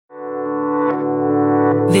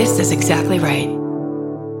This is exactly right.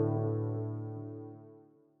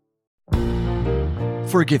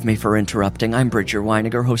 Forgive me for interrupting. I'm Bridger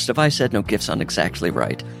Weiniger, host of I Said No Gifts on Exactly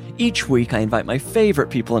Right. Each week, I invite my favorite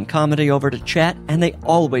people in comedy over to chat, and they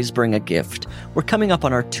always bring a gift. We're coming up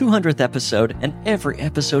on our 200th episode, and every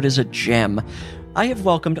episode is a gem. I have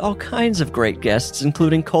welcomed all kinds of great guests,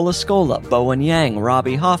 including Cola Scola, Bowen Yang,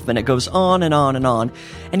 Robbie Hoffman. It goes on and on and on.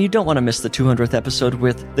 And you don't want to miss the 200th episode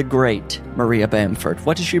with the great Maria Bamford.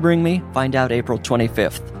 What does she bring me? Find out April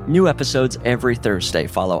 25th. New episodes every Thursday.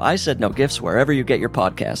 Follow I Said No Gifts wherever you get your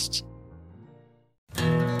podcasts.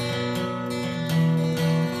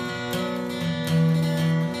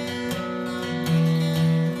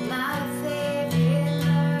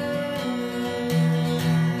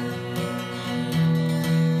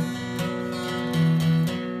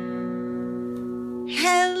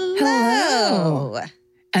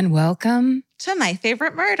 And welcome to My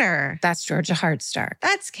Favorite Murder. That's Georgia Hardstark.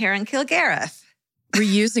 That's Karen Kilgareth. We're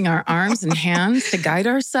using our arms and hands to guide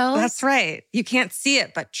ourselves. That's right. You can't see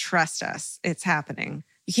it, but trust us, it's happening.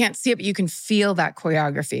 You can't see it, but you can feel that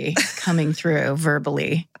choreography coming through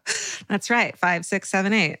verbally. That's right. 5, 6,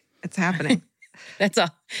 7, 8. It's happening.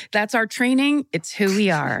 That's our training. It's who we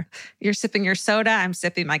are. You're sipping your soda. I'm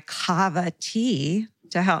sipping my kava tea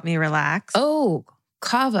to help me relax. Oh,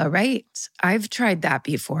 kava, right? I've tried that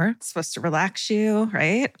before. It's supposed to relax you,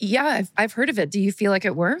 right? Yeah, I've heard of it. Do you feel like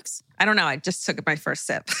it works? I don't know. I just took my first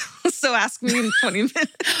sip. So ask me in 20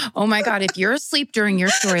 minutes. Oh my God. If you're asleep during your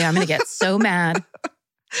story, I'm going to get so mad.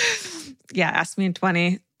 Yeah, ask me in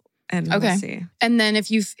 20 and we'll see. And then if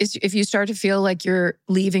you start to feel like you're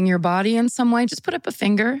leaving your body in some way, just put up a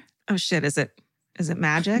finger. Oh shit, is it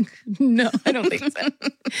magic? No, I don't think so.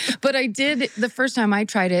 But I did, the first time I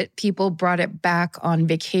tried it, people brought it back on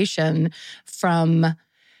vacation from,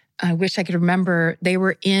 I wish I could remember, they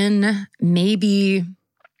were in maybe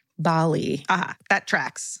Bali. That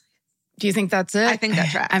tracks. Do you think that's it? I think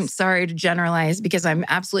that tracks. I'm sorry to generalize because I'm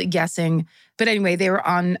absolutely guessing. But anyway, they were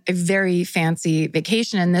on a very fancy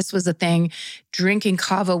vacation and this was a thing. Drinking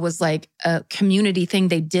kava was like a community thing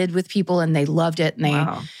they did with people and they loved it.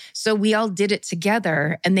 And So we all did it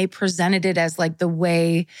together and they presented it as like the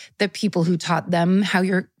way that people who taught them how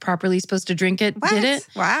you're properly supposed to drink it did it.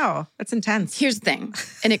 Wow, that's intense. Here's the thing,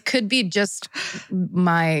 and it could be just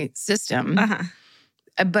my system.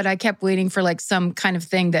 But I kept waiting for like some kind of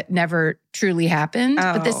thing that never truly happened.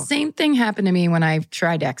 But the same thing happened to me when I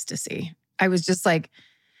tried ecstasy. I was just like,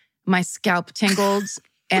 my scalp tingled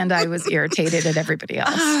and I was irritated at everybody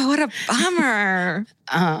else. Oh, what a bummer.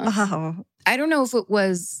 I don't know if it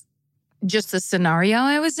was just the scenario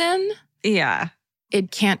I was in. Yeah. It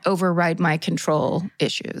can't override my control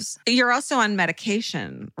issues. You're also on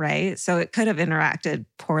medication, right? So it could have interacted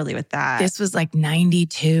poorly with that. This was like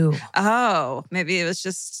 92. Oh, maybe it was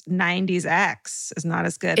just 90s X is not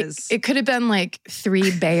as good as... It could have been like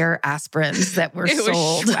 3 Bayer aspirins that were sold. It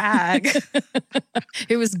was swag.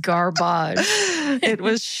 It was garbage. It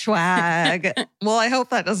was swag. Well, I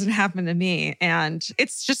hope that doesn't happen to me. And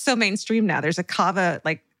it's just so mainstream now. There's a kava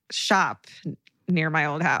like shop near my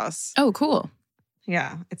old house. Oh, cool.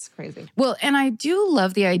 Yeah, it's crazy. Well, and I do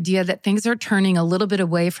love the idea that things are turning a little bit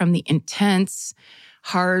away from the intense,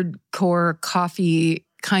 hardcore coffee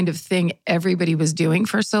kind of thing everybody was doing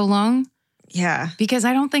for so long. Yeah. Because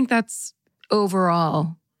I don't think that's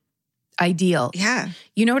overall ideal. Yeah.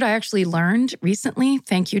 You know what I actually learned recently?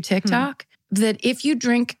 Thank you, TikTok. That if you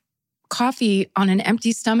drink coffee on an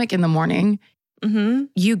empty stomach in the morning,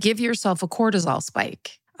 you give yourself a cortisol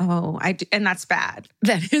spike. Oh, I do, and that's bad.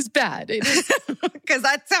 That is bad. It is. Because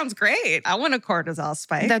that sounds great. I want a cortisol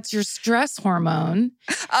spike. That's your stress hormone.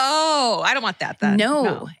 Oh, I don't want that then.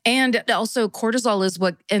 No. And also cortisol is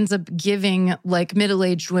what ends up giving like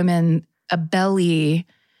middle-aged women a belly.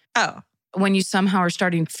 Oh. When you somehow are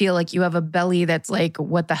starting to feel like you have a belly that's like,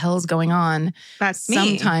 what the hell is going on? That's me.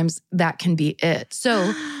 Sometimes that can be it.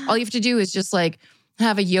 So all you have to do is just like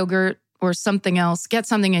have a yogurt or something else, get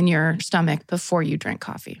something in your stomach before you drink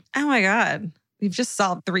coffee. Oh my God. You've just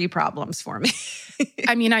solved 3 problems for me.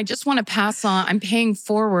 I mean, I just want to pass on, I'm paying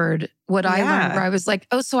forward what I learned where I was like,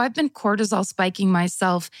 oh, so I've been cortisol spiking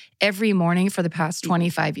myself every morning for the past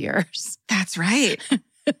 25 years. That's right.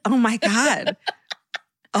 Oh my God.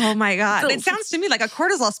 Oh my God. It sounds to me like a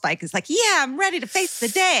cortisol spike is like, yeah, I'm ready to face the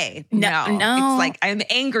day. No. It's like, I'm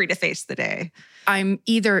angry to face the day. I'm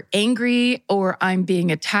either angry or I'm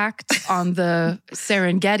being attacked on the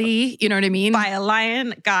Serengeti. You know what I mean? By a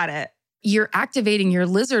lion. Got it. You're activating your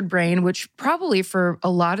lizard brain, which probably for a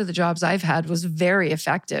lot of the jobs I've had was very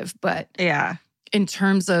effective. But yeah, in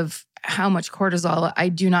terms of how much cortisol I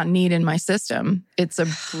do not need in my system, it's a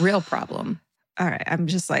real problem. all right, I'm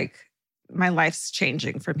just like, my life's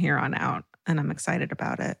changing from here on out and I'm excited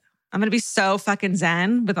about it. I'm going to be so fucking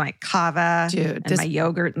zen with my kava and my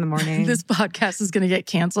yogurt in the morning. This podcast is going to get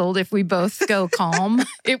canceled if we both go calm.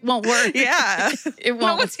 It won't work. Yeah. It won't.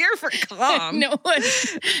 No one's here for calm. No one.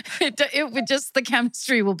 It would just, the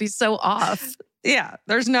chemistry will be so off. Yeah,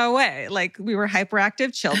 there's no way. Like, we were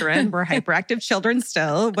hyperactive children. We're hyperactive children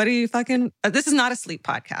still. What are you fucking... this is not a sleep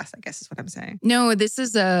podcast, I guess is what I'm saying. No, this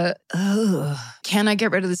is can I get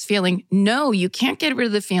rid of this feeling? No, you can't get rid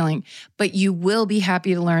of the feeling, but you will be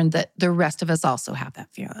happy to learn that the rest of us also have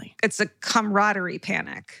that feeling. It's a camaraderie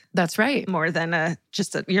panic. That's right. More than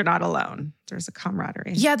you're not alone. There's a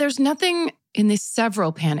camaraderie. Yeah, there's nothing in the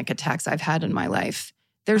several panic attacks I've had in my life.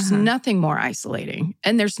 There's nothing more isolating.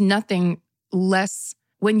 And there's nothing less,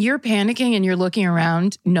 when you're panicking and you're looking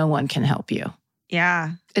around, no one can help you.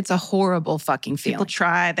 Yeah. It's a horrible fucking feeling. People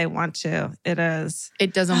try, they want to. It is.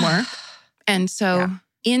 It doesn't work. And so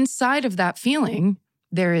inside of that feeling,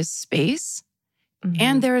 there is space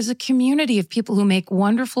and there is a community of people who make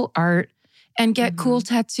wonderful art and get cool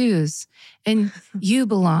tattoos. And you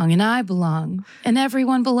belong and I belong and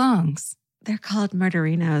everyone belongs. They're called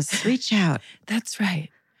Murderinos. Reach out. That's right.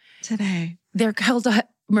 Today. They're called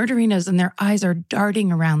Murderinos and their eyes are darting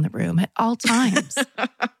around the room at all times.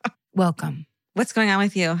 Welcome. What's going on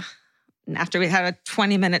with you after we had a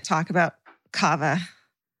 20-minute talk about kava?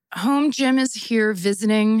 Home gym is here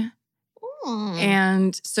visiting.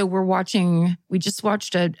 And so we just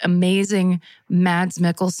watched an amazing Mads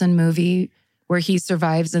Mikkelsen movie where he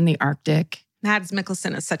survives in the Arctic. Mads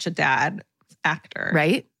Mikkelsen is such a dad actor.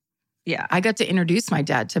 Right? Yeah. I got to introduce my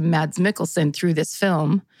dad to Mads Mikkelsen through this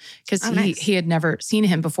film because he had never seen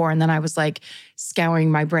him before. And then I was like scouring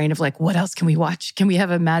my brain of like, what else can we watch? Can we have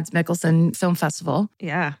a Mads Mikkelsen film festival?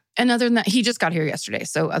 Yeah. And other than that, he just got here yesterday.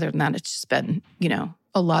 So other than that, it's just been,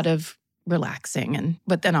 a lot of relaxing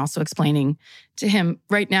but then also explaining to him,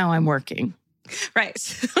 right now I'm working.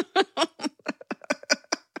 Right.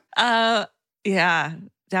 Yeah.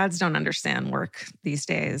 Dads don't understand work these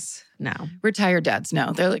days. No. Retired dads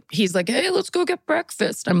know. He's like, hey, let's go get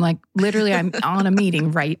breakfast. I'm like, literally, I'm on a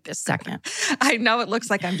meeting right this second. I know it looks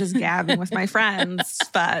like I'm just gabbing with my friends,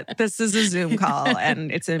 but this is a Zoom call and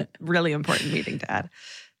it's a really important meeting, Dad.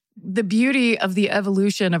 The beauty of the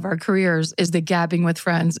evolution of our careers is that gabbing with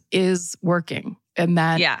friends is working. And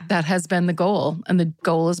that has been the goal. And the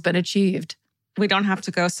goal has been achieved. We don't have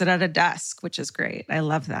to go sit at a desk, which is great. I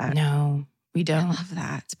love that. No. We don't. I love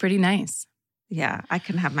that. It's pretty nice. Yeah, I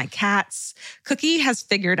can have my cats. Cookie has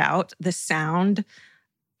figured out the sound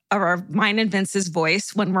of mine and Vince's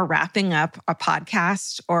voice when we're wrapping up a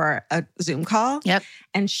podcast or a Zoom call. Yep.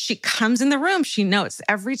 And she comes in the room. She notes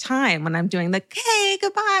every time when I'm doing the, hey,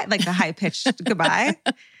 goodbye, like the high-pitched goodbye.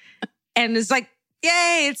 And is like,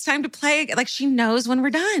 yay, it's time to play. Like she knows when we're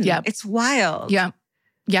done. Yeah. It's wild. Yeah.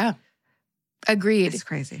 Yeah. Agreed. It's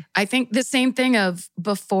crazy. I think the same thing of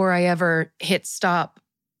before I ever hit stop,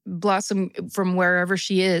 Blossom from wherever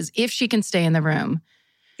she is, if she can stay in the room,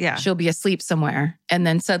 she'll be asleep somewhere. And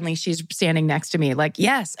then suddenly she's standing next to me like,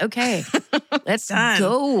 yes, okay, let's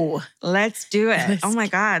go. Let's do it. Oh my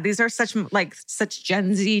God. These are such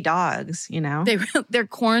Gen Z dogs, They're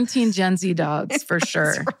quarantine Gen Z dogs for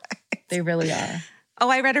sure. Right. They really are. Oh,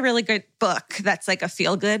 I read a really good book that's like a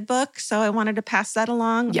feel-good book, so I wanted to pass that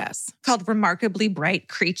along. Yes. Called Remarkably Bright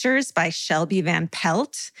Creatures by Shelby Van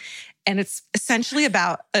Pelt. And it's essentially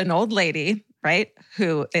about an old lady, right,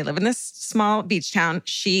 who they live in this small beach town.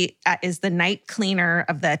 She is the night cleaner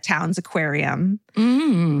of the town's aquarium.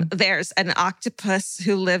 There's an octopus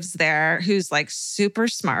who lives there who's like super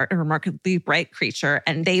smart, a remarkably bright creature,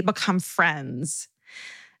 and they become friends.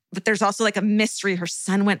 But there's also like a mystery. Her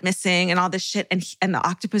son went missing and all this shit. And the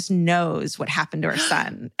octopus knows what happened to her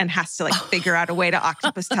son and has to like figure out a way to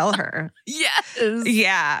octopus tell her. Yes.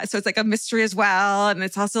 Yeah. So it's like a mystery as well. And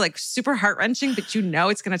it's also like super heart-wrenching, but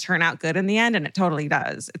it's going to turn out good in the end. And it totally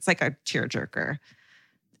does. It's like a tearjerker.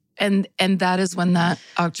 And that is when that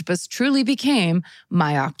octopus truly became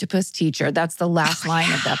my octopus teacher. That's the last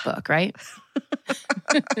line of that book, right?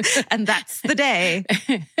 And that's the day.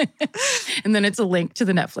 And then it's a link to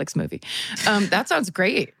the Netflix movie. That sounds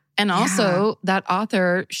great. And also that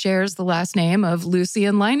author shares the last name of Lucy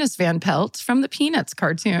and Linus Van Pelt from the Peanuts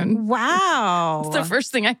cartoon. Wow. It's the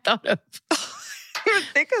first thing I thought of. I didn't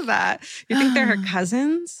think of that. You think they're her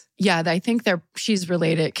cousins? Yeah, I think she's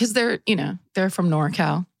related because they're from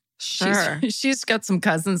NorCal. Sure. She's got some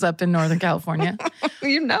cousins up in Northern California.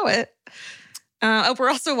 You know it. We're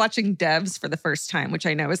also watching Devs for the first time, which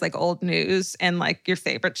I know is like old news and like your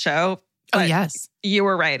favorite show. But yes. You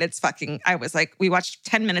were right. It's fucking, I was like, we watched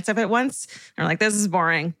 10 minutes of it once. And we're like, this is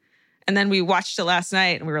boring. And then we watched it last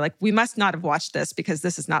night and we were like, we must not have watched this because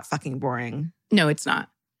this is not fucking boring. No, it's not.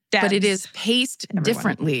 Debs, but it is paced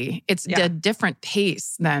differently. It's a different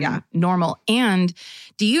pace than normal. And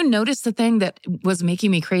do you notice the thing that was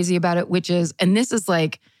making me crazy about it, which is, and this is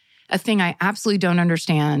like a thing I absolutely don't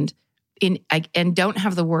understand and don't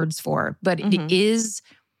have the words for, but it's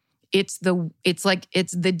the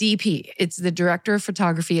DP. It's the director of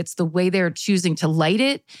photography. It's the way they're choosing to light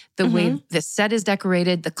it, the way the set is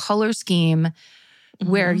decorated, the color scheme,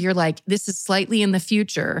 where you're like, this is slightly in the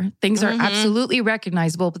future. Things are absolutely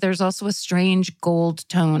recognizable, but there's also a strange gold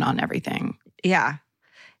tone on everything. Yeah.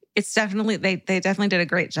 It's definitely, they definitely did a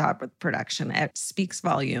great job with production. It speaks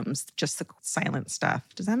volumes, just the silent stuff.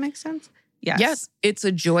 Does that make sense? Yes. Yes. It's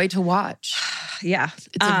a joy to watch. Yeah.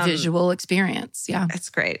 It's a visual experience. Yeah. It's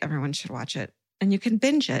great. Everyone should watch it. And you can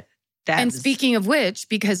binge it. And speaking of which,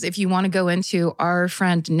 because if you want to go into our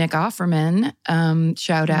friend Nick Offerman,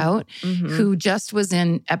 shout out, who just was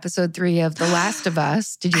in episode 3 of The Last of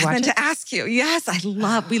Us. Did you watch it? I meant to ask you. Yes,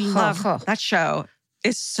 we love that show.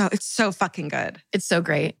 It's so fucking good. It's so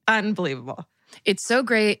great. Unbelievable. It's so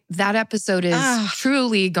great. That episode is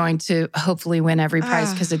truly going to hopefully win every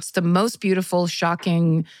prize because it's the most beautiful,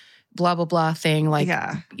 shocking, blah, blah, blah thing. Like,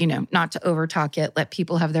 you know, not to overtalk it, let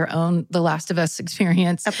people have their own The Last of Us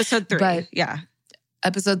experience. Episode 3. But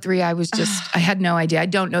episode 3, I was just, I had no idea. I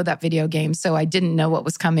don't know that video game, so I didn't know what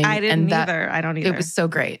was coming. I didn't either. I don't either. It was so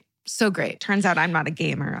great. So great. Turns out I'm not a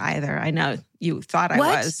gamer either. I know you thought I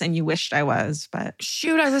was and you wished I was, but.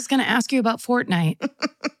 Shoot, I was going to ask you about Fortnite.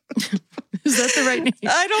 Is that the right name?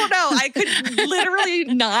 I don't know. I could literally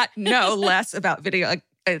not know less about video.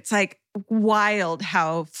 It's like wild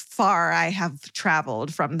how far I have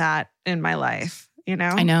traveled from that in my life, you know?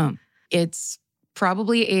 I know. It's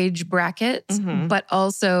probably age bracket, but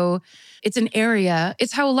also it's an area.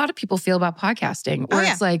 It's how a lot of people feel about podcasting, where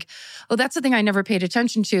it's like, oh, that's the thing I never paid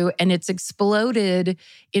attention to. And it's exploded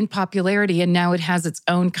in popularity. And now it has its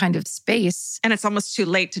own kind of space. And it's almost too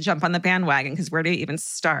late to jump on the bandwagon because where do you even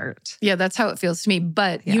start? Yeah, that's how it feels to me.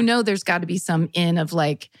 But you know, there's got to be some in of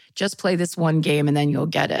like, just play this one game and then you'll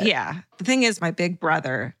get it. Yeah. The thing is, my big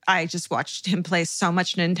brother, I just watched him play so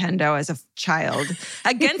much Nintendo as a child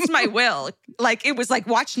against my will. Like, it was like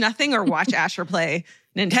watch nothing or watch Asher play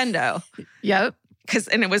Nintendo. Yep. Because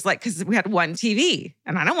we had one TV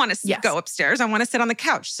and I don't want to go upstairs. I want to sit on the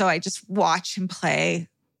couch. So I just watch him play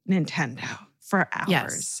Nintendo for hours.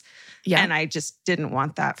 Yes. Yeah. And I just didn't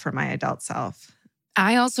want that for my adult self.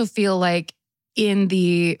 I also feel like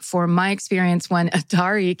for my experience when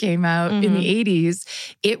Atari came out in the 80s,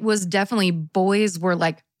 it was definitely, boys were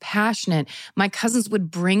like passionate. My cousins would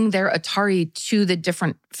bring their Atari to the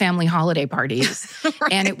different family holiday parties.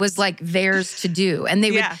 And it was like theirs to do. And they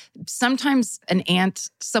would sometimes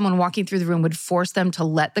someone walking through the room would force them to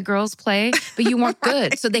let the girls play, but you weren't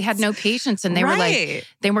good. So they had no patience and they were like,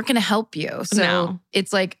 they weren't going to help you. So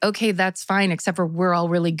it's like, okay, that's fine, except for we're all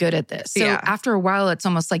really good at this. So after a while, it's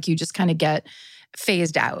almost like you just kind of get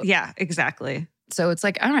phased out. Yeah, exactly. So it's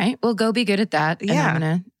like, all right, well, go be good at that. And I'm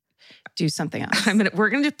going to do something else. We're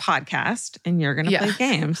going to do podcast and you're going to play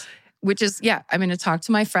games. Which is, I'm going to talk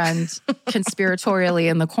to my friend conspiratorially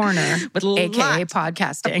in the corner, with AKA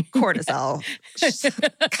podcasting. Cortisol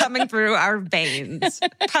coming through our veins,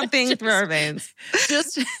 pumping through our veins.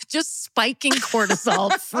 Just spiking cortisol,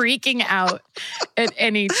 freaking out at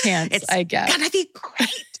any chance I get. It's going to be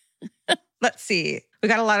great. Let's see. We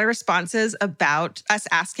got a lot of responses about us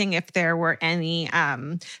asking if there were any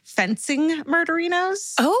fencing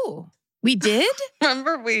murderinos. Oh, we did?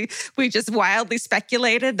 Remember, we just wildly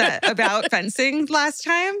speculated about fencing last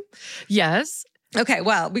time? Yes. Okay,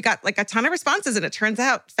 well, we got like a ton of responses, and it turns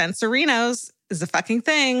out fencerinos is a fucking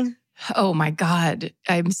thing. Oh my God.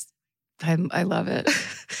 I love it.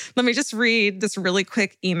 Let me just read this really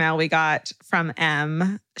quick email we got from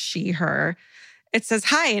M, she, her. It says,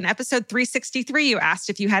 hi, in episode 363, you asked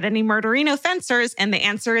if you had any murderino fencers, and the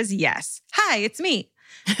answer is yes. Hi, it's me.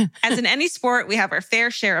 As in any sport, we have our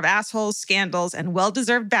fair share of assholes, scandals, and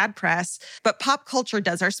well-deserved bad press, but pop culture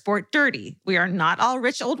does our sport dirty. We are not all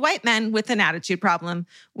rich old white men with an attitude problem.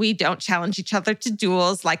 We don't challenge each other to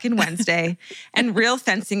duels like in Wednesday, and real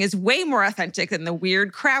fencing is way more authentic than the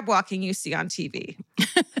weird crab walking you see on TV.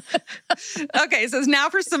 Okay, so now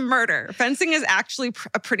for some murder. Fencing is actually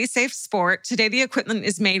a pretty safe sport. Today, the equipment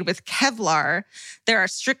is made with Kevlar. There are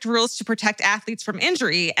strict rules to protect athletes from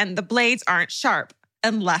injury, and the blades aren't sharp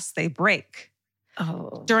unless they break.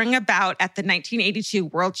 Oh. During a bout at the 1982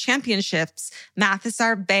 World Championships,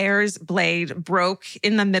 Mathisar Bear's blade broke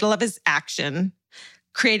in the middle of his action.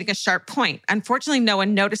 creating a sharp point. Unfortunately, no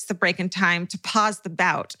one noticed the break in time to pause the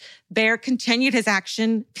bout. Baer continued his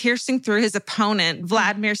action, piercing through his opponent,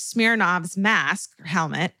 Vladimir Smirnov's mask or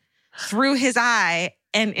helmet, through his eye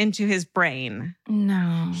and into his brain.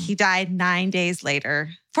 No. He died 9 days later.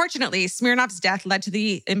 Fortunately, Smirnov's death led to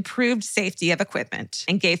the improved safety of equipment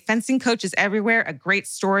and gave fencing coaches everywhere a great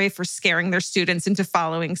story for scaring their students into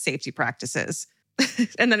following safety practices.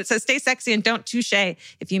 And then it says, stay sexy and don't touche.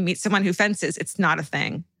 If you meet someone who fences, it's not a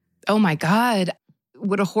thing. Oh my God.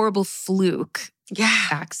 What a horrible fluke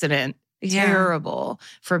accident. Yeah. Terrible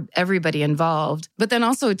for everybody involved. But then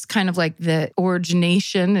also it's kind of like the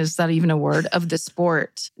origination, is that even a word, of the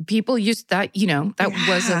sport. People used that, that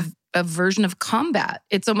was a version of combat.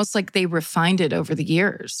 It's almost like they refined it over the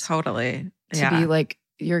years. Totally. To be like,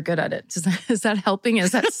 you're good at it. Is that helping?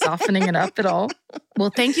 Is that softening it up at all?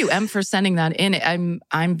 Well, thank you, Em, for sending that in.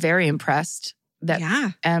 I'm very impressed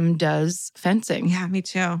that Em does fencing. Yeah, me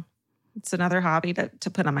too. It's another hobby to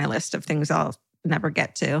put on my list of things I'll never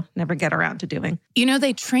get around to doing.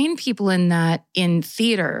 They train people in that in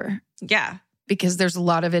theater. Yeah. Because there's a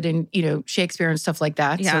lot of it in, Shakespeare and stuff like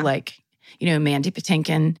that. Yeah. So Mandy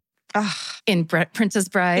Patinkin in Princess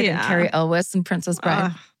Bride and Carrie Elwes in Princess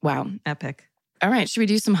Bride. Wow. Epic. All right. Should we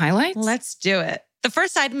do some highlights? Let's do it. The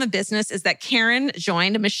first item of business is that Karen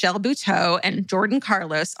joined Michelle Buteau and Jordan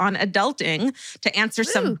Carlos on Adulting to answer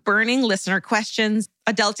some burning listener questions.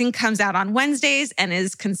 Adulting comes out on Wednesdays and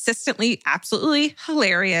is consistently absolutely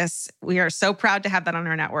hilarious. We are so proud to have that on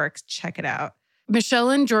our network. Check it out. Michelle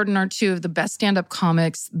and Jordan are two of the best stand-up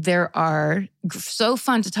comics there are. So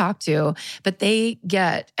fun to talk to, but they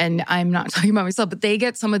get, and I'm not talking about myself, but they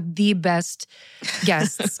get some of the best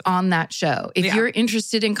guests on that show. If you're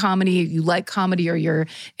interested in comedy, you like comedy, or you're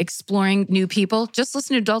exploring new people, just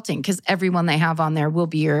listen to Adulting, because everyone they have on there will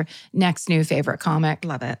be your next new favorite comic.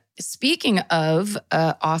 Love it. Speaking of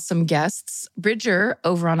awesome guests, Bridger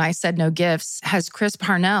over on I Said No Gifts has Chris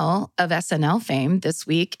Parnell of SNL fame this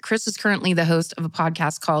week. Chris is currently the host of a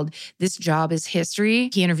podcast called This Job is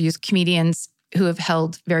History. He interviews comedians who have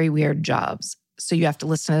held very weird jobs. So you have to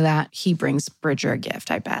listen to that. He brings Bridger a gift,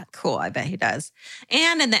 I bet. Cool, I bet he does.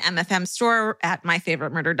 And in the MFM store at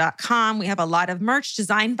myfavoritemurder.com, we have a lot of merch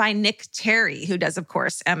designed by Nick Terry, who does, of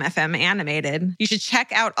course, MFM Animated. You should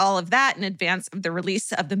check out all of that in advance of the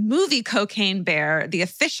release of the movie Cocaine Bear, the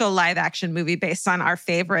official live-action movie based on our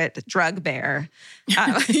favorite drug bear.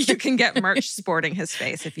 You can get merch sporting his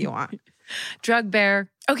face if you want. Drug bear.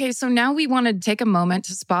 Okay, so now we want to take a moment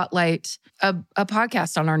to spotlight a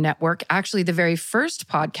podcast on our network. Actually, the very first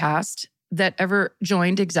podcast that ever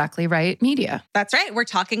joined Exactly Right Media. That's right. We're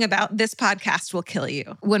talking about This Podcast Will Kill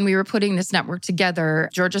You. When we were putting this network together,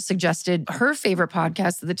 Georgia suggested her favorite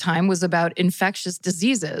podcast at the time was about infectious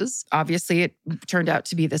diseases. Obviously, it turned out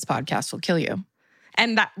to be This Podcast Will Kill You.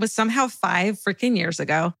 And that was somehow 5 freaking years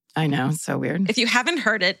ago. I know, it's so weird. If you haven't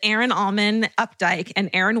heard it, Aaron Allman Updike and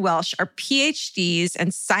Aaron Welsh are PhDs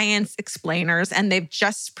and science explainers, and they've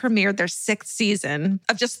just premiered their 6th season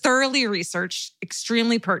of just thoroughly researched,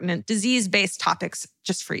 extremely pertinent disease-based topics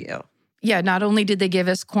just for you. Yeah, not only did they give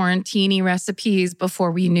us quarantine recipes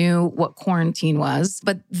before we knew what quarantine was,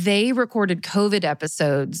 but they recorded COVID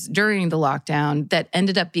episodes during the lockdown that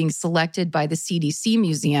ended up being selected by the CDC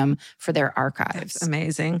Museum for their archives. That's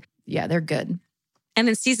amazing. Yeah, they're good. And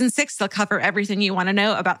in season 6, they'll cover everything you want to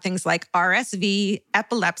know about things like RSV,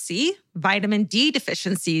 epilepsy, vitamin D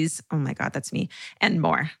deficiencies, oh my God, that's me, and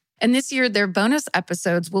more. And this year, their bonus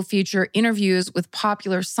episodes will feature interviews with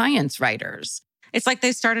popular science writers. It's like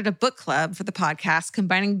they started a book club for the podcast,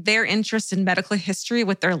 combining their interest in medical history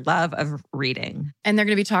with their love of reading. And they're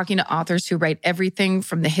going to be talking to authors who write everything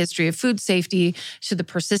from the history of food safety to the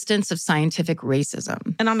persistence of scientific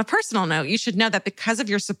racism. And on a personal note, you should know that because of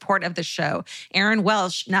your support of the show, Aaron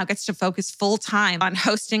Welsh now gets to focus full time on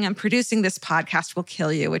hosting and producing This Podcast Will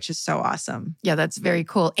Kill You, which is so awesome. Yeah, that's very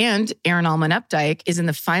cool. And Aaron Allman Updike is in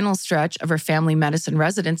the final stretch of her family medicine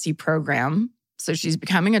residency program. So she's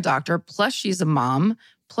becoming a doctor, plus she's a mom,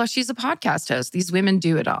 plus she's a podcast host. These women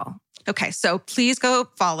do it all. Okay, so please go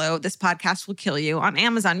follow This Podcast Will Kill You on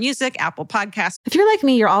Amazon Music, Apple Podcasts. If you're like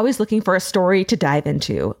me, you're always looking for a story to dive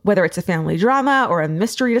into. Whether it's a family drama or a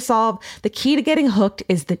mystery to solve, the key to getting hooked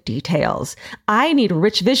is the details. I need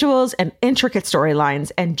rich visuals and intricate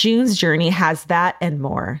storylines, and June's Journey has that and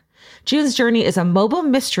more. June's Journey is a mobile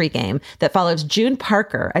mystery game that follows June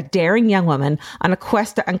Parker, a daring young woman, on a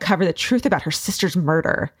quest to uncover the truth about her sister's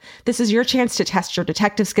murder. This is your chance to test your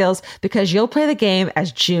detective skills because you'll play the game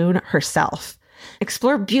as June herself.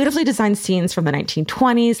 Explore beautifully designed scenes from the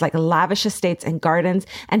 1920s, like lavish estates and gardens,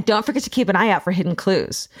 and don't forget to keep an eye out for hidden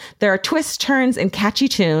clues. There are twists, turns, and catchy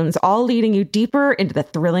tunes, all leading you deeper into the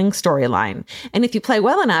thrilling storyline. And if you play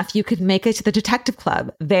well enough, you could make it to the Detective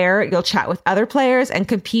Club. There, you'll chat with other players and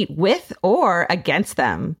compete with or against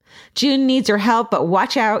them. June needs your help, but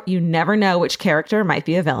watch out, you never know which character might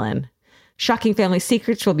be a villain. Shocking family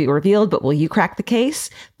secrets will be revealed, but will you crack the case?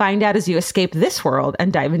 Find out as you escape this world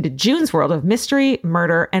and dive into June's world of mystery,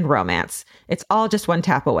 murder, and romance. It's all just one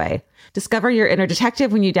tap away. Discover your inner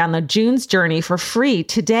detective when you download June's Journey for free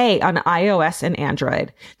today on iOS and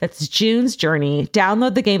Android. That's June's Journey.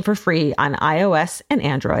 Download the game for free on iOS and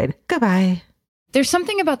Android. Goodbye. There's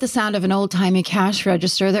something about the sound of an old-timey cash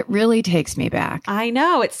register that really takes me back. I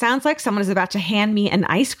know. It sounds like someone is about to hand me an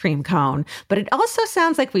ice cream cone, but it also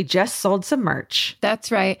sounds like we just sold some merch.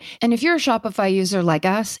 That's right. And if you're a Shopify user like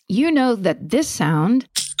us, you know that this sound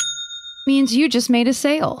means you just made a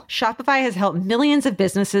sale. Shopify has helped millions of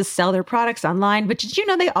businesses sell their products online, but did you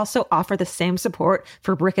know they also offer the same support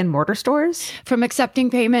for brick and mortar stores? From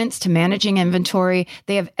accepting payments to managing inventory,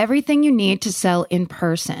 they have everything you need to sell in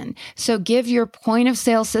person. So give your point of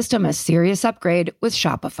sale system a serious upgrade with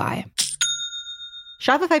Shopify.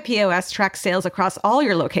 Shopify POS tracks sales across all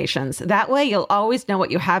your locations. That way, you'll always know what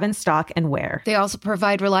you have in stock and where. They also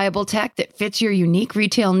provide reliable tech that fits your unique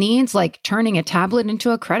retail needs, like turning a tablet into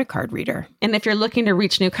a credit card reader. And if you're looking to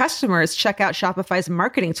reach new customers, check out Shopify's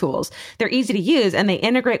marketing tools. They're easy to use, and they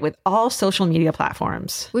integrate with all social media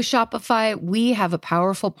platforms. With Shopify, we have a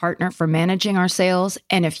powerful partner for managing our sales.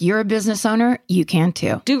 And if you're a business owner, you can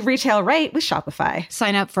too. Do retail right with Shopify.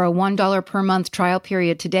 Sign up for a $1 per month trial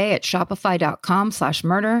period today at shopify.com/murder.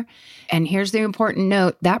 And here's the important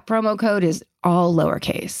note, that promo code is all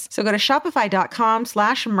lowercase. So go to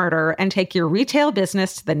shopify.com/murder and take your retail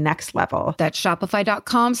business to the next level. That's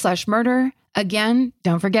shopify.com/murder. Again,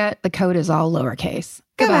 don't forget the code is all lowercase.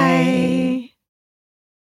 Goodbye.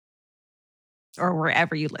 Or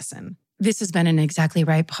wherever you listen. This has been an Exactly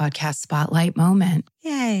Right podcast spotlight moment.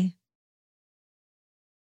 Yay.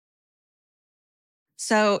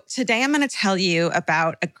 So today I'm going to tell you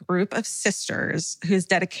about a group of sisters whose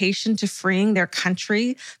dedication to freeing their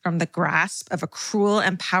country from the grasp of a cruel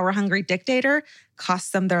and power-hungry dictator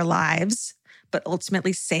cost them their lives, but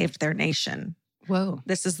ultimately saved their nation. Whoa.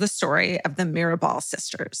 This is the story of the Mirabal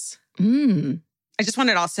sisters. I just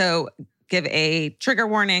wanted to also give a trigger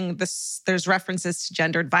warning. There's references to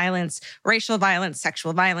gendered violence, racial violence,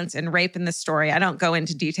 sexual violence, and rape in this story. I don't go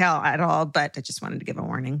into detail at all, but I just wanted to give a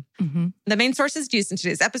warning. Mm-hmm. The main sources used in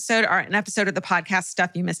today's episode are an episode of the podcast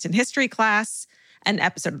Stuff You Missed in History Class, an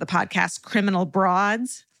episode of the podcast Criminal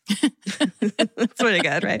Broads. That's pretty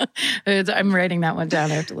good, right? I'm writing that one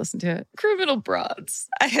down. I have to listen to it. Criminal Broads.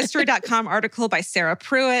 A History.com article by Sarah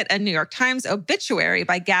Pruitt, a New York Times obituary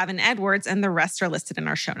by Gavin Edwards, and the rest are listed in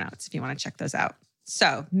our show notes if you want to check those out.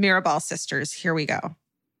 So, Mirabal sisters, here we go.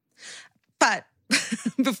 But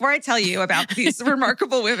before I tell you about these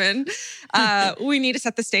remarkable women, we need to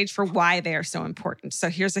set the stage for why they are so important. So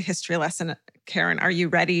here's a history lesson. Karen, are you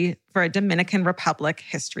ready for a Dominican Republic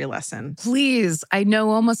history lesson? Please. I know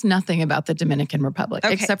almost nothing about the Dominican Republic,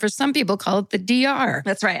 except for some people call it the DR.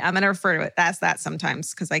 That's right. I'm going to refer to it as that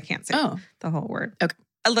sometimes because I can't say the whole word. Okay.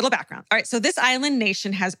 A little background. All right. So this island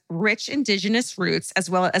nation has rich indigenous roots, as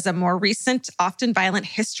well as a more recent, often violent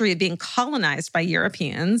history of being colonized by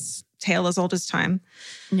Europeans. Tale as old as time.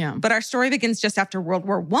 Yeah. But our story begins just after World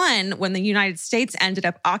War I, when the United States ended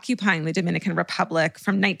up occupying the Dominican Republic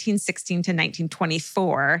from 1916 to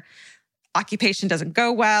 1924. Occupation doesn't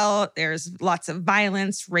go well. There's lots of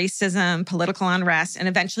violence, racism, political unrest, and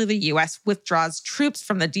eventually the U.S. withdraws troops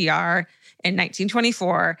from the DR in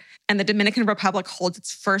 1924, and the Dominican Republic holds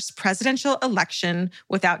its first presidential election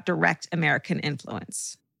without direct American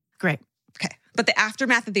influence. Great. Okay. But the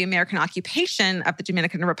aftermath of the American occupation of the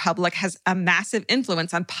Dominican Republic has a massive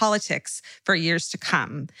influence on politics for years to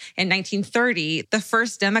come. In 1930, the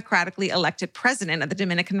first democratically elected president of the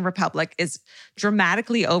Dominican Republic is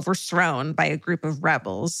dramatically overthrown by a group of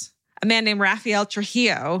rebels. A man named Rafael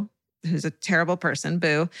Trujillo, who's a terrible person,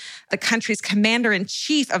 boo, the country's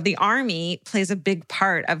commander-in-chief of the army, plays a big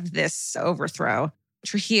part of this overthrow.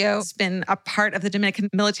 Trujillo's been a part of the Dominican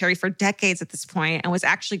military for decades at this point and was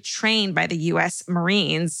actually trained by the U.S.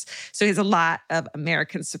 Marines. So he has a lot of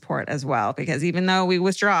American support as well, because even though we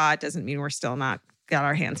withdraw, it doesn't mean we're still not got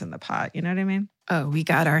our hands in the pot. You know what I mean? Oh, we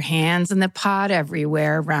got our hands in the pot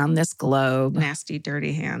everywhere around this globe. Nasty,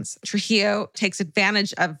 dirty hands. Trujillo takes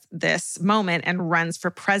advantage of this moment and runs for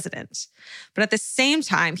president. But at the same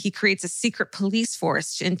time, he creates a secret police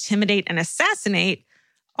force to intimidate and assassinate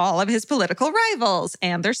all of his political rivals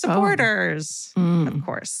and their supporters, of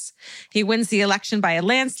course. He wins the election by a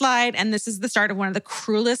landslide, and this is the start of one of the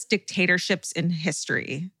cruelest dictatorships in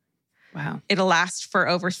history. Wow. It'll last for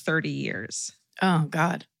over 30 years. Oh,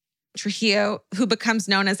 God. Trujillo, who becomes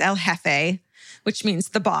known as El Jefe, which means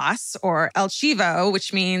the boss, or El Chivo,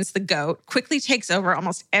 which means the goat, quickly takes over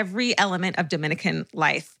almost every element of Dominican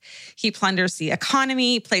life. He plunders the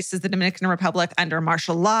economy, places the Dominican Republic under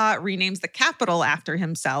martial law, renames the capital after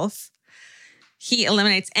himself. He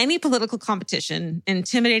eliminates any political competition,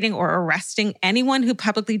 intimidating or arresting anyone who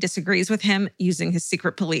publicly disagrees with him using his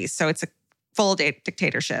secret police. So it's a full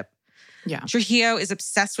dictatorship. Yeah. Trujillo is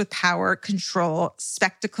obsessed with power, control,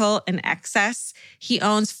 spectacle, and excess. He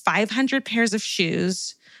owns 500 pairs of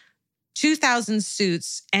shoes, 2,000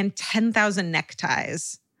 suits, and 10,000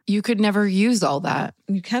 neckties. You could never use all that.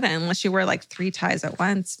 You couldn't unless you wear like 3 ties at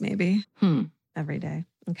once, maybe, every day.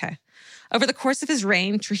 Okay. Over the course of his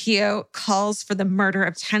reign, Trujillo calls for the murder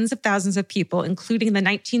of tens of thousands of people, including the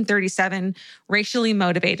 1937 racially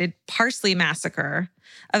motivated Parsley Massacre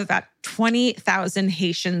of about 20,000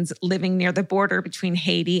 Haitians living near the border between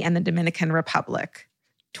Haiti and the Dominican Republic.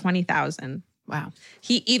 20,000. Wow.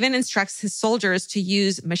 He even instructs his soldiers to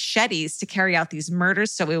use machetes to carry out these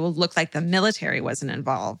murders so it will look like the military wasn't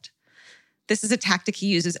involved. This is a tactic he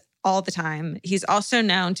uses all the time. He's also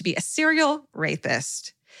known to be a serial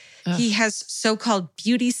rapist. Ugh. He has so-called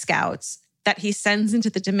beauty scouts that he sends into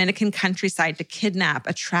the Dominican countryside to kidnap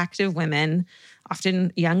attractive women,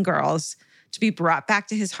 often young girls, to be brought back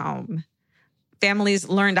to his home. Families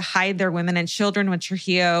learn to hide their women and children when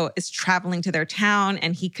Trujillo is traveling to their town,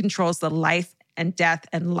 and he controls the life and death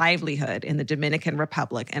and livelihood in the Dominican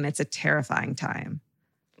Republic, and it's a terrifying time.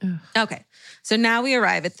 Ugh. Okay, so now we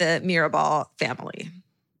arrive at the Mirabal family.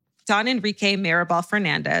 Don Enrique Mirabal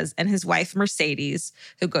Fernandez and his wife Mercedes,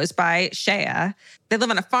 who goes by Shea, they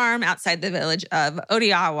live on a farm outside the village of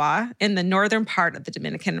Oriawa in the northern part of the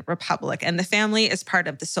Dominican Republic. And the family is part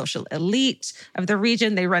of the social elite of the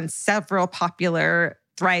region. They run several popular,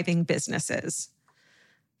 thriving businesses.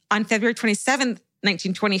 On February 27th,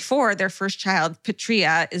 1924, their first child,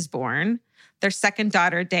 Patria, is born. Their second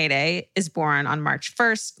daughter, Dede, is born on March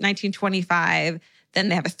 1st, 1925. Then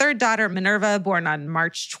they have a third daughter, Minerva, born on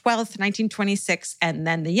March 12th, 1926. And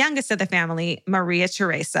then the youngest of the family, Maria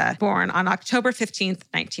Teresa, born on October 15th,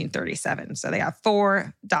 1937. So they have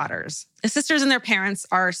 4 daughters. The sisters and their parents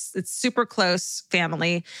it's super close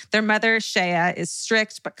family. Their mother, Shea, is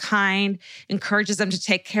strict but kind, encourages them to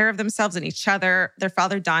take care of themselves and each other. Their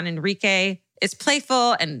father, Don Enrique, is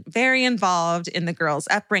playful and very involved in the girls'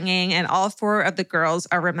 upbringing, and all 4 of the girls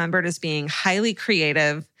are remembered as being highly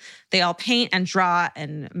creative. They all paint and draw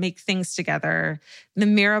and make things together. The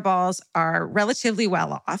Mirabals are relatively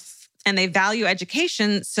well off, and they value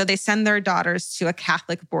education, so they send their daughters to a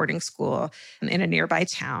Catholic boarding school in a nearby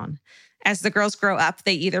town. As the girls grow up,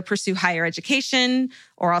 they either pursue higher education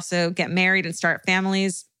or also get married and start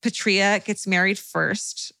families. Patria gets married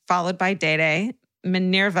first, followed by Dede.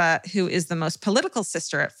 Minerva, who is the most political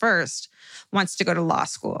sister at first, wants to go to law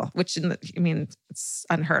school, which, it's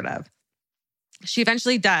unheard of. She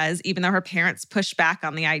eventually does, even though her parents push back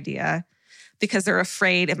on the idea because they're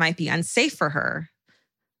afraid it might be unsafe for her.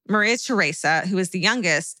 Maria Teresa, who is the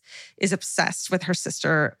youngest, is obsessed with her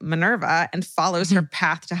sister Minerva and follows her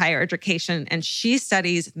path to higher education, and she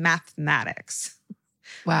studies mathematics.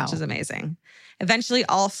 Wow. Which is amazing. Eventually,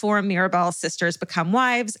 all 4 Mirabal sisters become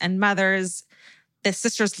wives and mothers. The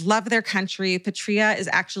sisters love their country. Patria is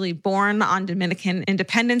actually born on Dominican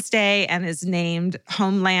Independence Day and is named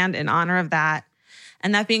Homeland in honor of that.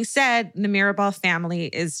 And that being said, the Mirabal family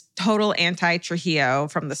is total anti-Trujillo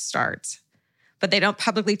from the start. But they don't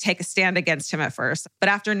publicly take a stand against him at first. But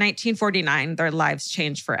after 1949, their lives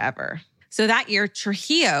change forever. So that year,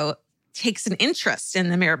 Trujillo takes an interest in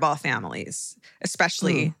the Mirabal families,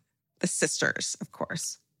 especially the sisters, of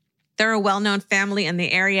course. They're a well-known family in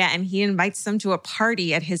the area, and he invites them to a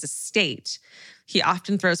party at his estate. He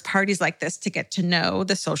often throws parties like this to get to know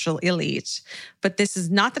the social elite. But this is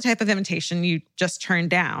not the type of invitation you just turn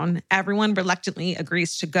down. Everyone reluctantly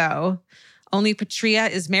agrees to go. Only Patria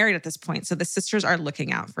is married at this point, so the sisters are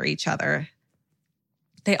looking out for each other.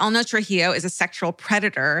 They all know Trujillo is a sexual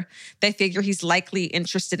predator. They figure he's likely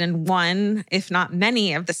interested in one, if not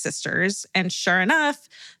many, of the sisters. And sure enough,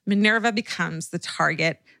 Minerva becomes the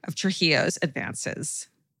target of Trujillo's advances.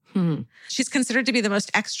 She's considered to be the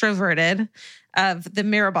most extroverted of the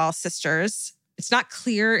Mirabal sisters. It's not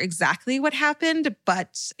clear exactly what happened,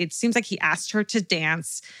 but it seems like he asked her to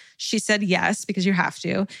dance. She said yes, because you have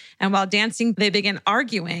to. And while dancing, they begin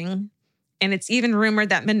arguing. And it's even rumored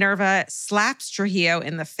that Minerva slaps Trujillo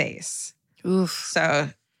in the face. Oof. So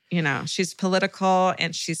You know, she's political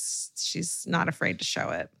and she's not afraid to show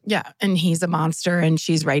it. Yeah. And he's a monster and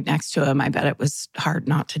she's right next to him. I bet it was hard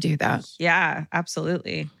not to do that. Yeah,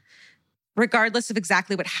 absolutely. Regardless of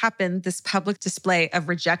exactly what happened, this public display of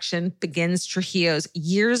rejection begins Trujillo's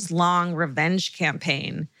years-long revenge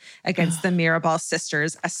campaign against the Mirabal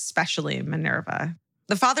sisters, especially Minerva.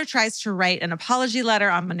 The father tries to write an apology letter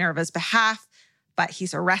on Minerva's behalf, but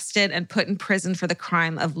he's arrested and put in prison for the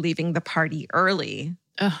crime of leaving the party early,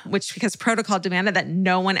 which because protocol demanded that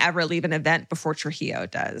no one ever leave an event before Trujillo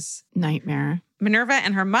does. Nightmare. Minerva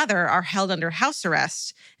and her mother are held under house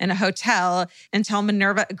arrest in a hotel until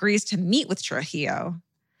Minerva agrees to meet with Trujillo.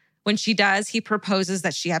 When she does, he proposes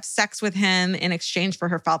that she have sex with him in exchange for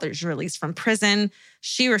her father's release from prison.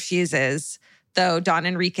 She refuses, though Don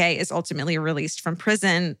Enrique is ultimately released from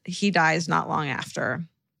prison. He dies not long after.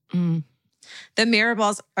 The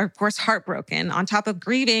Mirabals are, of course, heartbroken. On top of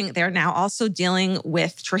grieving, they're now also dealing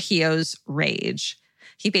with Trujillo's rage.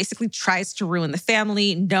 He basically tries to ruin the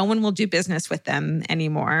family. No one will do business with them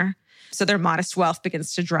anymore. So their modest wealth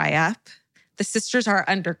begins to dry up. The sisters are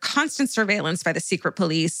under constant surveillance by the secret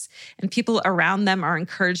police, and people around them are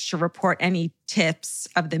encouraged to report any tips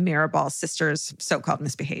of the Mirabal sisters' so-called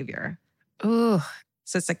misbehavior. Ooh.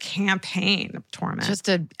 So it's a campaign of torment. Just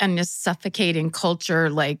a suffocating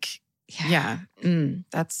culture, like,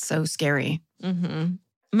 that's so scary. Mm-hmm.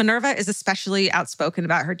 Minerva is especially outspoken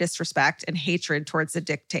about her disrespect and hatred towards the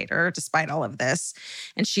dictator, despite all of this,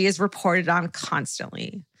 and she is reported on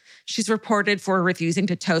constantly. She's reported for refusing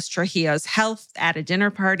to toast Trujillo's health at a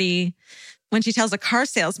dinner party. When she tells a car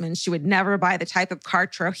salesman she would never buy the type of car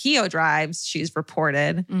Trujillo drives, she's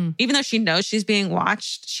reported. Even though she knows she's being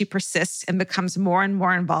watched, she persists and becomes more and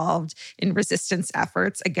more involved in resistance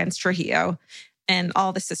efforts against Trujillo, and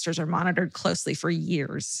all the sisters are monitored closely for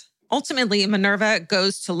years. Ultimately, Minerva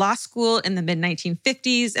goes to law school in the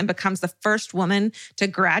mid-1950s and becomes the first woman to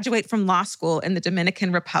graduate from law school in the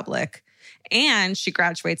Dominican Republic. And she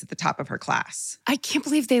graduates at the top of her class. I can't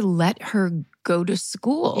believe they let her go to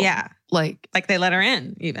school. Yeah. Like they let her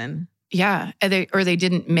in, even. Yeah. Or they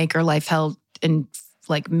didn't make her life hell and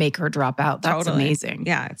make her drop out. That's totally amazing.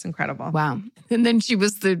 Yeah, it's incredible. Wow. And then she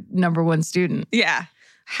was the number one student. Yeah.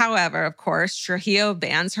 However, of course, Trujillo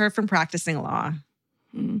bans her from practicing law.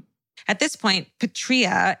 At this point,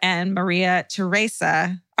 Patria and Maria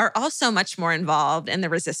Teresa are also much more involved in the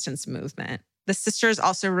resistance movement. The sisters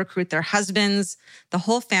also recruit their husbands. The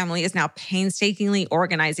whole family is now painstakingly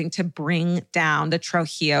organizing to bring down the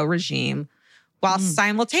Trujillo regime while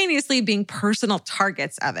simultaneously being personal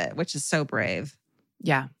targets of it, which is so brave.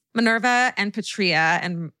 Yeah. Minerva and Patria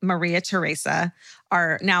and Maria Teresa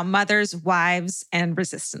are now mothers, wives, and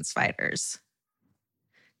resistance fighters.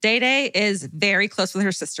 Day is very close with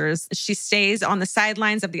her sisters. She stays on the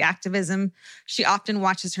sidelines of the activism. She often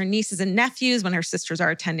watches her nieces and nephews when her sisters are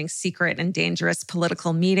attending secret and dangerous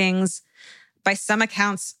political meetings. By some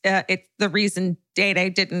accounts, the reason Day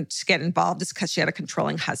didn't get involved is because she had a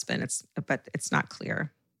controlling husband, but it's not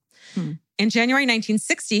clear. In January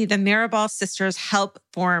 1960, the Mirabal sisters help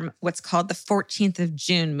form what's called the 14th of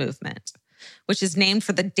June movement, which is named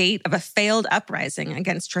for the date of a failed uprising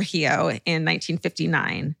against Trujillo in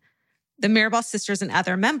 1959. The Mirabal sisters and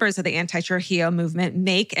other members of the anti-Trujillo movement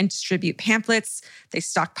make and distribute pamphlets. They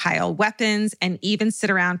stockpile weapons and even sit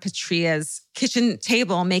around Patria's kitchen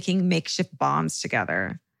table making makeshift bombs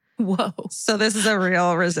together. Whoa. So this is a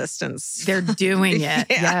real resistance. They're doing it.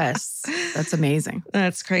 Yes. That's amazing.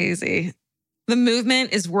 That's crazy. The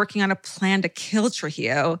movement is working on a plan to kill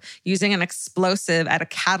Trujillo using an explosive at a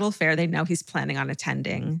cattle fair they know he's planning on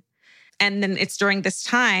attending. And then it's during this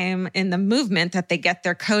time in the movement that they get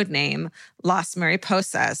their code name, Las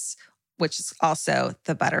Mariposas, which is also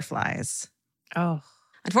the butterflies. Oh.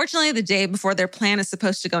 Unfortunately, the day before their plan is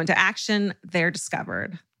supposed to go into action, they're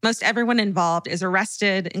discovered. Most everyone involved is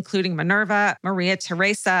arrested, including Minerva, Maria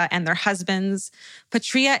Teresa, and their husbands.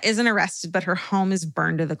 Patria isn't arrested, but her home is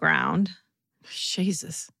burned to the ground.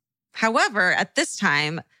 Jesus. However, at this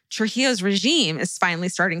time, Trujillo's regime is finally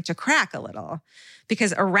starting to crack a little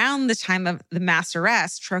because around the time of the mass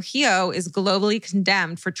arrest, Trujillo is globally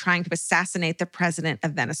condemned for trying to assassinate the president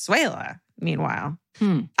of Venezuela. Meanwhile,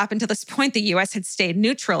 up until this point, the U.S. had stayed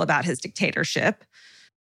neutral about his dictatorship.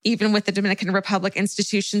 Even with the Dominican Republic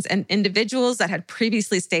institutions and individuals that had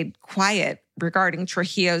previously stayed quiet regarding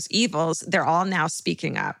Trujillo's evils, they're all now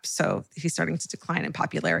speaking up. So he's starting to decline in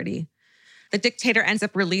popularity. The dictator ends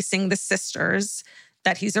up releasing the sisters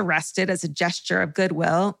that he's arrested as a gesture of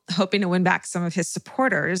goodwill, hoping to win back some of his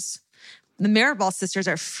supporters. The Mirabal sisters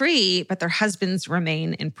are free, but their husbands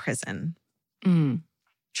remain in prison.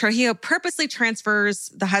 Trujillo purposely transfers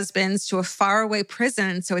the husbands to a faraway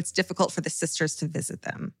prison so it's difficult for the sisters to visit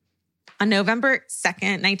them. On November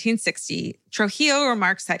 2nd, 1960, Trujillo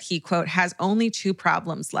remarks that he, quote, has only two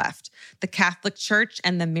problems left, the Catholic Church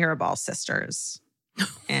and the Mirabal sisters,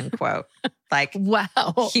 end quote. Like,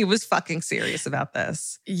 wow. He was fucking serious about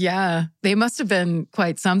this. Yeah, they must have been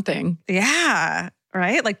quite something. Yeah,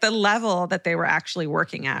 right? Like the level that they were actually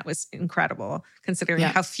working at was incredible, considering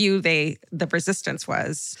how few the resistance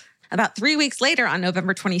was. About 3 weeks later, on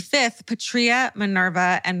November 25th, Patria,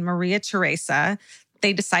 Minerva, and Maria Teresa,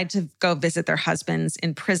 they decide to go visit their husbands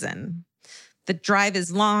in prison. The drive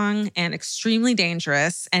is long and extremely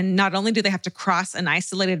dangerous. And not only do they have to cross an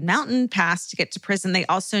isolated mountain pass to get to prison, they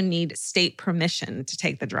also need state permission to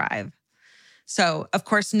take the drive. So, of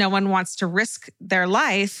course, no one wants to risk their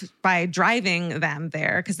life by driving them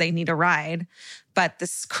there because they need a ride. But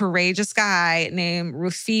this courageous guy named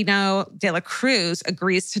Rufino de la Cruz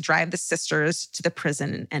agrees to drive the sisters to the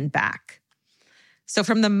prison and back. So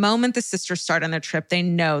from the moment the sisters start on their trip, they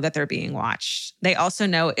know that they're being watched. They also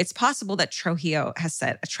know it's possible that Trujillo has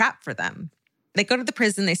set a trap for them. They go to the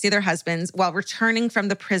prison, they see their husbands. While returning from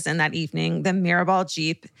the prison that evening, the Mirabal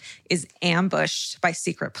Jeep is ambushed by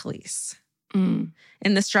secret police. In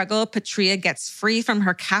the struggle, Patria gets free from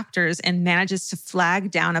her captors and manages to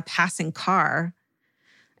flag down a passing car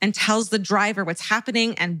and tells the driver what's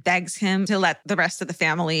happening and begs him to let the rest of the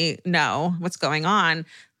family know what's going on.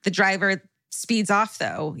 The driver speeds off,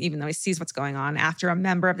 though, even though he sees what's going on, after a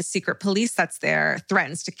member of the secret police that's there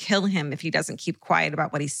threatens to kill him if he doesn't keep quiet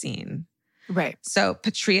about what he's seen. Right. So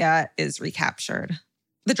Patria is recaptured.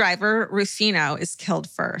 The driver, Rufino, is killed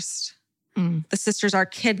first. The sisters are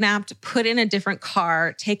kidnapped, put in a different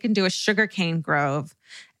car, taken to a sugarcane grove,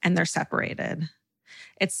 and they're separated.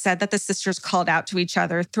 It's said that the sisters called out to each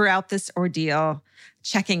other throughout this ordeal,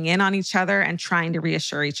 checking in on each other and trying to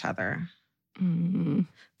reassure each other.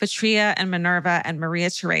 Patria and Minerva and Maria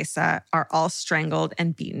Teresa are all strangled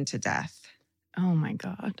and beaten to death. Oh my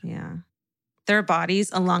God. Yeah. Their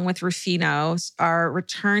bodies, along with Rufino's, are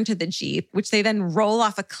returned to the Jeep, which they then roll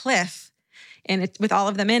off a cliff with all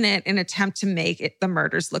of them in it in an attempt to make the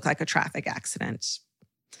murders look like a traffic accident.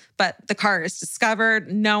 But the car is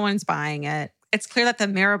discovered. No one's buying it. It's clear that the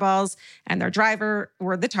Mirabals and their driver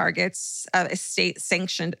were the targets of a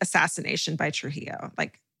state-sanctioned assassination by Trujillo,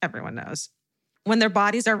 like everyone knows. When their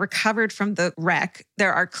bodies are recovered from the wreck,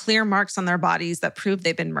 there are clear marks on their bodies that prove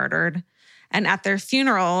they've been murdered. And at their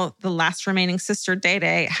funeral, the last remaining sister,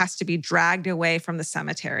 Dede, has to be dragged away from the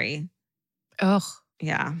cemetery. Ugh.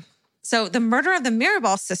 Yeah. So the murder of the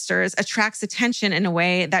Mirabal sisters attracts attention in a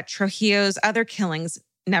way that Trujillo's other killings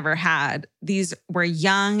never had. These were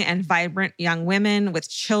young and vibrant young women with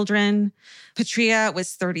children. Patria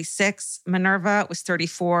was 36, Minerva was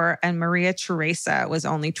 34, and Maria Teresa was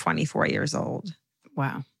only 24 years old.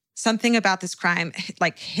 Wow. Something about this crime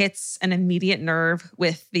hits an immediate nerve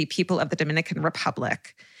with the people of the Dominican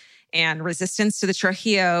Republic. And resistance to the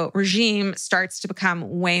Trujillo regime starts to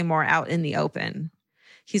become way more out in the open.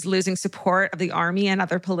 He's losing support of the army and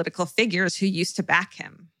other political figures who used to back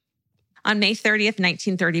him. On May 30th,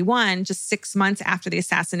 1931, just 6 months after the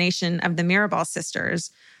assassination of the Mirabal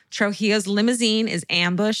sisters, Trujillo's limousine is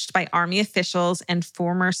ambushed by army officials and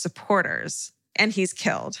former supporters, and he's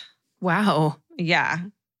killed. Wow. Yeah.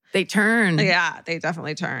 They turned. Yeah, they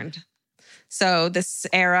definitely turned. So this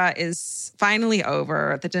era is finally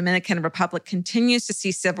over. The Dominican Republic continues to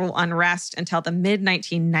see civil unrest until the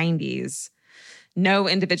mid-1990s. No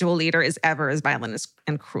individual leader is ever as violent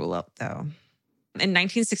and cruel, though. In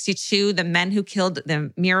 1962, the men who killed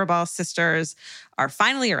the Mirabal sisters are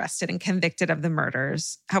finally arrested and convicted of the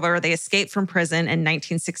murders. However, they escape from prison in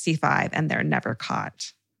 1965 and they're never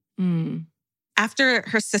caught. After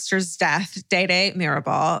her sister's death, Dede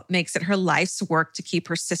Mirabal makes it her life's work to keep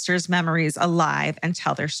her sister's memories alive and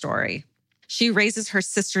tell their story. She raises her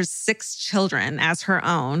sister's 6 children as her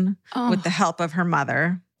own with the help of her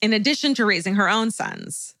mother. In addition to raising her own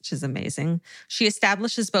sons, which is amazing, she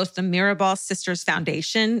establishes both the Mirabal Sisters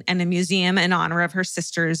Foundation and a museum in honor of her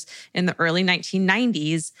sisters in the early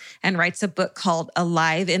 1990s and writes a book called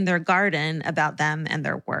Alive in Their Garden about them and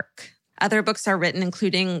their work. Other books are written,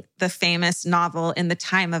 including the famous novel In the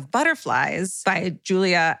Time of Butterflies by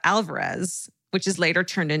Julia Alvarez, which is later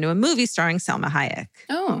turned into a movie starring Salma Hayek.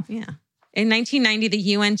 Oh. Yeah. In 1990, the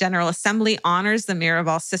UN General Assembly honors the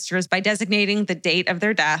Mirabal sisters by designating the date of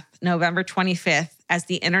their death, November 25th, as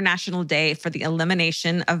the International Day for the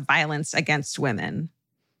Elimination of Violence Against Women.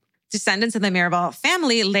 Descendants of the Mirabal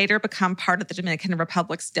family later become part of the Dominican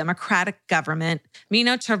Republic's democratic government.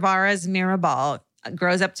 Mino Tavares Mirabal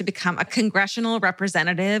grows up to become a congressional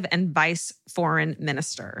representative and vice foreign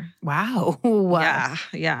minister. Wow.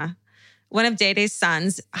 Yeah. One of Day Day's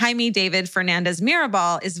sons, Jaime David Fernandez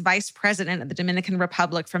Mirabal, is vice president of the Dominican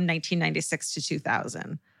Republic from 1996 to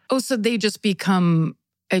 2000. Oh, so they just become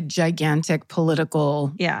a gigantic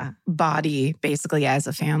political body, basically, as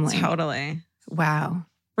a family. Totally. Wow.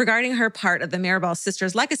 Regarding her part of the Mirabal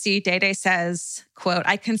sisters' legacy, Day Day says, quote,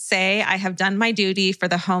 "I can say I have done my duty for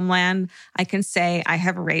the homeland. I can say I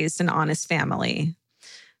have raised an honest family."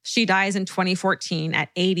 She dies in 2014 at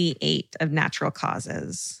 88 of natural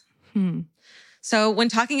causes. So when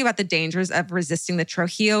talking about the dangers of resisting the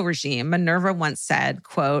Trujillo regime, Minerva once said,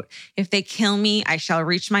 quote, "If they kill me, I shall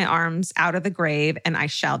reach my arms out of the grave and I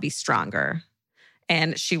shall be stronger."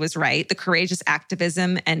 And she was right. The courageous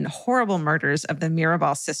activism and horrible murders of the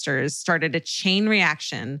Mirabal sisters started a chain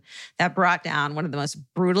reaction that brought down one of the most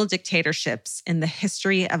brutal dictatorships in the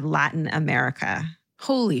history of Latin America.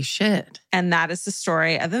 Holy shit. And that is the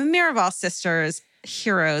story of the Mirabal sisters,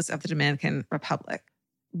 heroes of the Dominican Republic.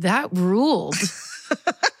 That ruled.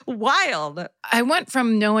 Wild. I went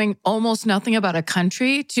from knowing almost nothing about a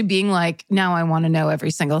country to being like, now I want to know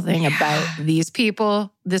every single thing about these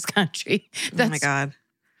people, this country. That's oh my God.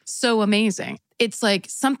 So amazing. It's like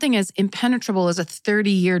something as impenetrable as a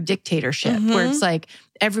 30-year dictatorship where it's like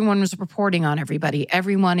everyone was reporting on everybody.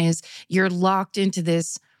 You're locked into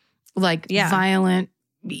this like violent,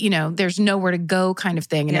 there's nowhere to go kind of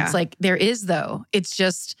thing. And it's like, there is though. It's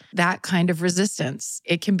just that kind of resistance.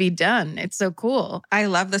 It can be done. It's so cool. I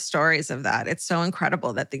love the stories of that. It's so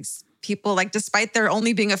incredible that these people, like, despite there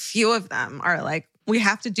only being a few of them, are like, we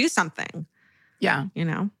have to do something. Yeah.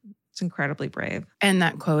 It's incredibly brave. And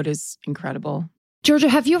that quote is incredible. Georgia,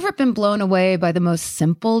 have you ever been blown away by the most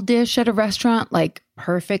simple dish at a restaurant, like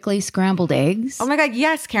perfectly scrambled eggs? Oh my God,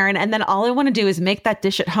 yes, Karen. And then all I want to do is make that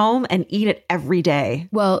dish at home and eat it every day.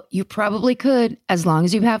 Well, you probably could, as long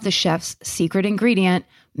as you have the chef's secret ingredient,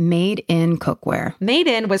 Made in Cookware. Made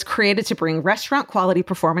in was created to bring restaurant quality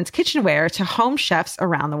performance kitchenware to home chefs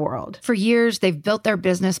around the world. For years, they've built their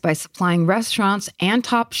business by supplying restaurants and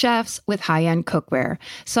top chefs with high-end cookware.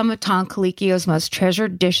 Some of Tom Colicchio's most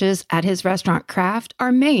treasured dishes at his restaurant Craft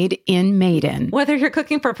are made in Made in. Whether you're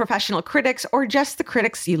cooking for professional critics or just the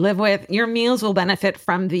critics you live with, your meals will benefit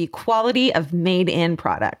from the quality of Made in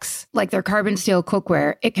products. Like their carbon steel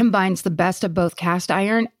cookware, it combines the best of both cast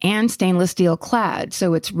iron and stainless steel clad,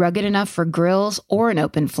 so it's rugged enough for grills or an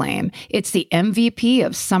open flame. It's the MVP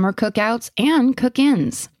of summer cookouts and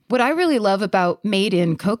cook-ins. What I really love about Made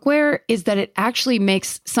in Cookware is that it actually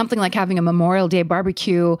makes something like having a Memorial Day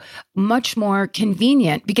barbecue much more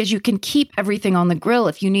convenient because you can keep everything on the grill.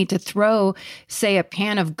 If you need to throw, say, a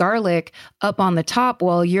pan of garlic up on the top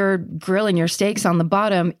while you're grilling your steaks on the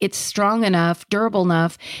bottom, it's strong enough, durable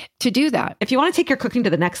enough to do that. If you want to take your cooking to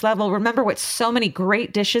the next level, remember what so many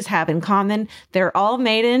great dishes have in common. They're all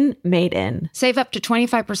made in. Save up to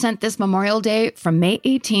 25% this Memorial Day from May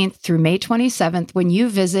 18th through May 27th when you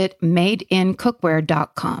visit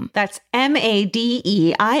madeincookware.com. That's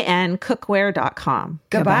MADEIN cookware.com.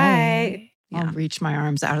 Goodbye. I'll reach my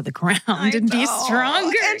arms out of the ground and be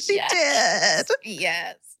stronger. And she did.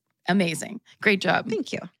 Yes. Amazing. Great job.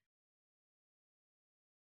 Thank you.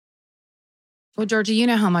 Well, Georgia, you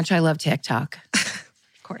know how much I love TikTok.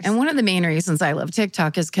 Of course. And one of the main reasons I love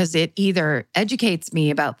TikTok is because it either educates me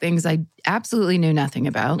about things I absolutely knew nothing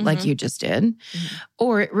about, like you just did,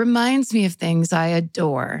 or it reminds me of things I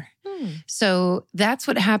adore. So that's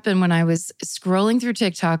what happened when I was scrolling through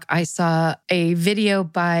TikTok. I saw a video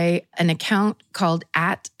by an account called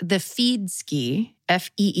 @thefeedski,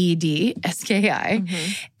 FEEDSKI,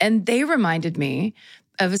 and they reminded me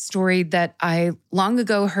of a story that I long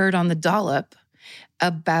ago heard on The Dollop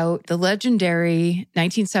about the legendary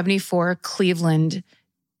 1974 Cleveland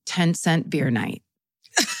 10-cent beer night.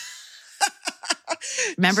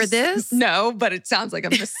 Remember this? No, but it sounds like a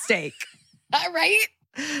mistake. Right?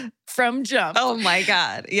 From jump. Oh my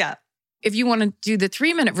God. Yeah. If you want to do the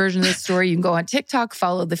 3-minute version of this story, you can go on TikTok,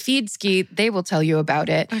 follow the Feedski. They will tell you about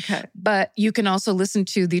it. Okay. But you can also listen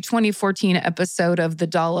to the 2014 episode of The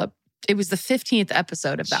Dollop. It was the 15th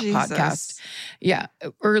episode of that podcast. Yeah.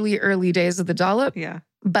 Early days of The Dollop. Yeah.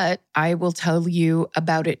 But I will tell you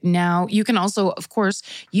about it now. You can also, of course,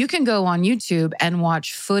 you can go on YouTube and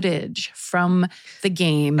watch footage from the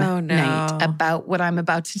game night about what I'm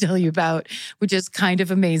about to tell you about, which is kind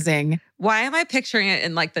of amazing. Why am I picturing it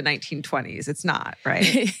in like the 1920s? It's not, right?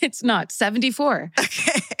 It's not. 74.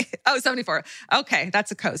 Okay. Oh, 74. Okay.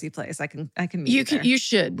 That's a cozy place. I can meet you there. You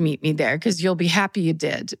should meet me there because you'll be happy you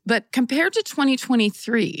did. But compared to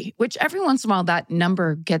 2023, which every once in a while that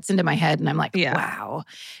number gets into my head and I'm like, wow.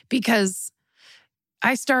 Because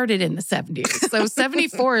I started in the 70s. So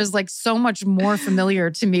 74 is like so much more familiar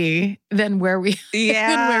to me than where we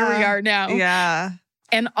are now. Yeah.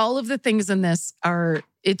 And all of the things in this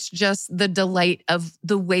it's just the delight of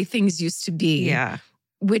the way things used to be. Yeah.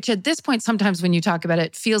 Which at this point, sometimes when you talk about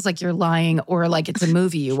it, feels like you're lying or like it's a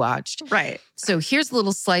movie you watched. Right. So here's a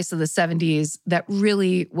little slice of the 70s that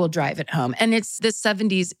really will drive it home. And it's the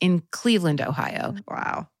 70s in Cleveland, Ohio.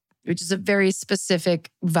 Wow. Which is a very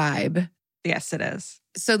specific vibe. Yes, it is.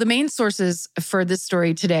 So the main sources for this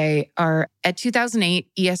story today are a 2008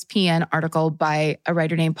 ESPN article by a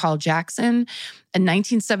writer named Paul Jackson, a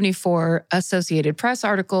 1974 Associated Press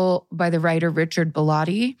article by the writer Richard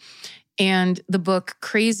Bellotti, and the book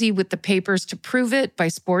Crazy with the Papers to Prove It by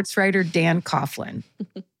sports writer Dan Coughlin.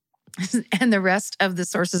 And the rest of the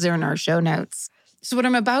sources are in our show notes. So what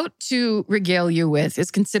I'm about to regale you with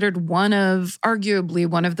is considered arguably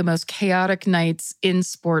one of the most chaotic nights in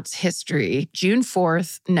sports history. June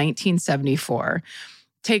 4th, 1974.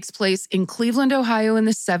 Takes place in Cleveland, Ohio in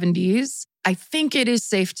the 70s. I think it is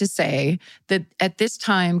safe to say that at this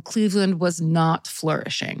time, Cleveland was not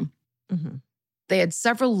flourishing. Mm-hmm. They had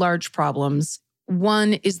several large problems.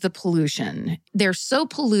 One is the pollution. They're so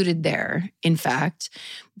polluted there, in fact,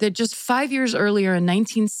 that just 5 years earlier in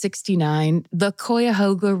 1969, the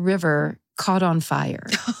Cuyahoga River caught on fire.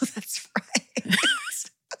 Oh, that's right.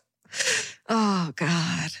 Oh,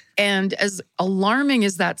 God. And as alarming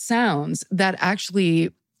as that sounds, that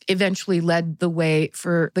actually eventually led the way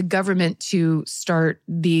for the government to start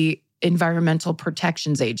the Environmental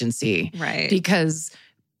Protections Agency. Right. Because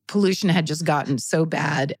pollution had just gotten so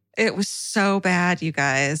bad. It was so bad, you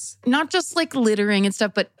guys. Not just like littering and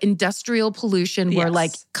stuff, but industrial pollution where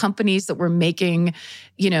like companies that were making,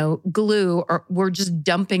 glue were just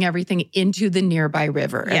dumping everything into the nearby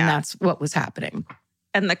river. Yeah. And that's what was happening.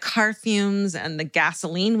 And the car fumes and the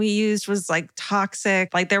gasoline we used was like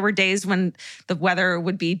toxic. Like there were days when the weather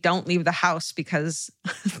would be, don't leave the house because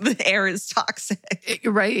the air is toxic.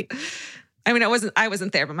 Right. I mean, I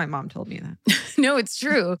wasn't there, but my mom told me that. No, it's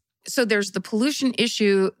true. So there's the pollution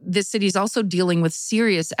issue. The city's also dealing with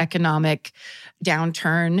serious economic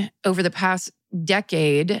downturn over the past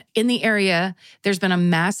decade. In the area, there's been a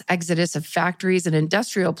mass exodus of factories and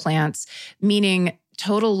industrial plants, meaning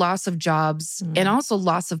total loss of jobs and also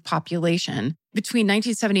loss of population. Between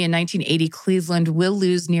 1970 and 1980, Cleveland will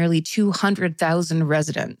lose nearly 200,000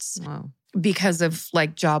 residents because of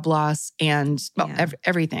like job loss and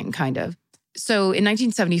everything kind of. So in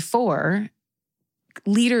 1974,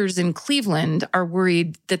 leaders in Cleveland are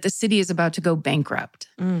worried that the city is about to go bankrupt.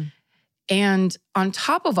 And on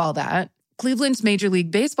top of all that, Cleveland's Major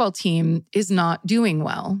League Baseball team is not doing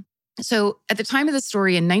well. So at the time of the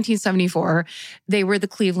story in 1974, they were the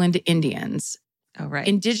Cleveland Indians. Oh, right.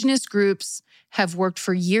 Indigenous groups have worked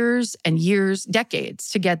for years and years, decades,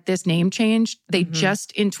 to get this name changed. They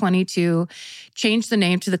just in 22 changed the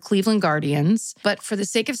name to the Cleveland Guardians. But for the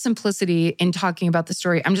sake of simplicity in talking about the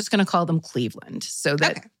story, I'm just going to call them Cleveland so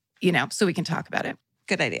that, so we can talk about it.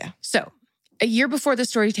 Good idea. So a year before the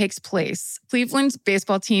story takes place, Cleveland's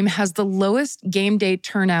baseball team has the lowest game day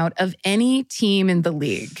turnout of any team in the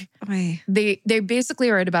league. Oy. They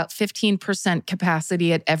basically are at about 15%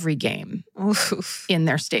 capacity at every game in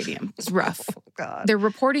their stadium. It's rough. Oh, God. They're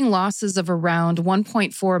reporting losses of around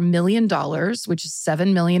 $1.4 million, which is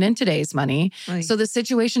 $7 million in today's money. Oy. So the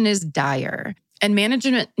situation is dire. And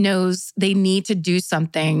management knows they need to do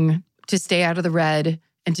something to stay out of the red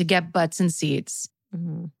and to get butts in seats.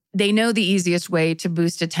 They know the easiest way to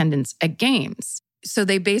boost attendance at games. So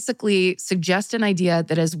they basically suggest an idea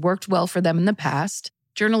that has worked well for them in the past.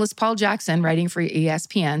 Journalist Paul Jackson, writing for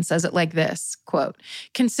ESPN, says it like this, quote,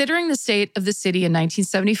 "Considering the state of the city in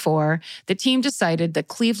 1974, the team decided that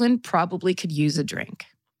Cleveland probably could use a drink."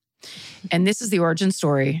 And this is the origin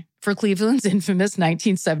story for Cleveland's infamous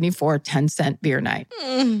 1974 10-cent beer night.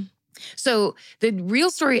 So the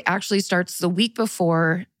real story actually starts the week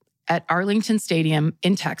before at Arlington Stadium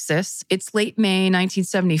in Texas. It's late May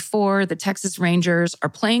 1974. The Texas Rangers are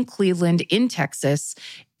playing Cleveland in Texas.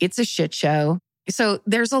 It's a shit show. So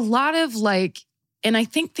there's a lot of and I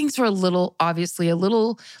think things were obviously a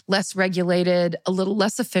little less regulated, a little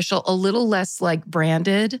less official, a little less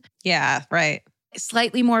branded. Yeah, right.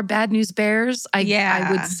 Slightly more Bad News Bears, I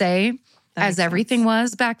would say, as everything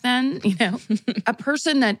was back then. A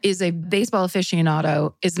person that is a baseball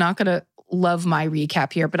aficionado is not going to love my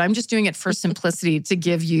recap here, but I'm just doing it for simplicity to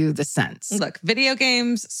give you the sense. Look, video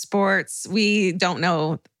games, sports, we don't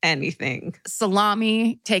know anything.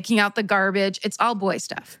 Salami, taking out the garbage, it's all boy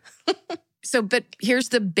stuff. But here's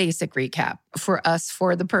the basic recap for us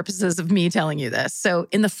for the purposes of me telling you this. So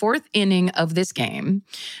in the 4th inning of this game,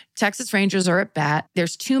 Texas Rangers are at bat.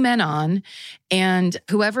 There's 2 men on, and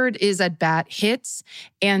whoever it is at bat hits,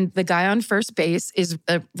 and the guy on first base is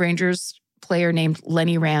a Rangers player named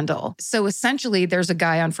Lenny Randle. So essentially, there's a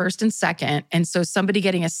guy on first and second, and so somebody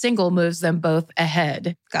getting a single moves them both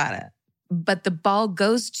ahead. Got it. But the ball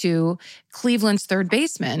goes to Cleveland's third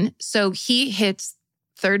baseman, so he hits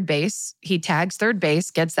third base. He tags third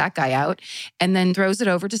base, gets that guy out, and then throws it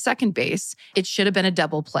over to second base. It should have been a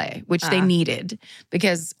double play, which they needed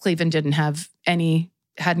because Cleveland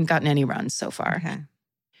hadn't gotten any runs so far. Okay.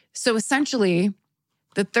 So essentially,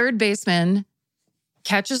 the third baseman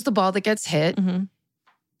catches the ball that gets hit,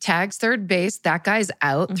 tags third base, that guy's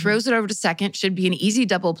out, throws it over to second, should be an easy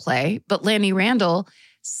double play, but Lenny Randle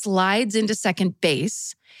slides into second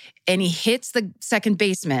base and he hits the second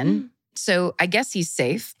baseman. So I guess he's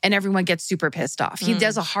safe and everyone gets super pissed off. He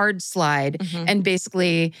does a hard slide and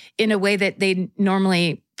basically in a way that they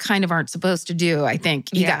normally kind of aren't supposed to do, I think.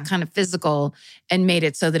 He got kind of physical and made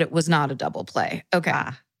it so that it was not a double play. Okay.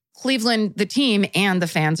 Cleveland, the team and the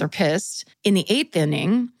fans are pissed. In the 8th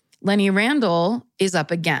inning, Lenny Randle is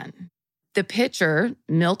up again. The pitcher,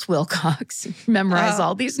 Milt Wilcox, memorize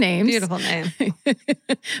all these names. Beautiful name.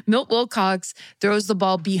 Milt Wilcox throws the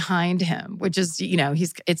ball behind him, which is,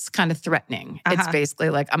 it's kind of threatening. It's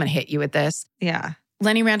basically like, I'm going to hit you with this. Yeah.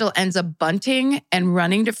 Lenny Randle ends up bunting and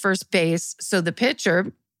running to first base. So the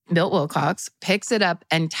pitcher, Milt Wilcox, picks it up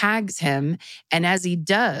and tags him. And as he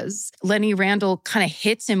does, Lenny Randle kind of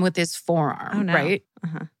hits him with his forearm, right?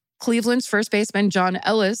 Cleveland's first baseman, John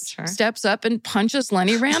Ellis, steps up and punches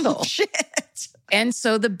Lenny Randle. Oh, shit. And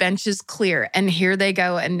so the bench is clear. And here they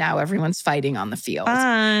go. And now everyone's fighting on the field.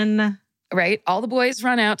 Fun. Right? All the boys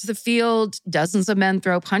run out to the field. Dozens of men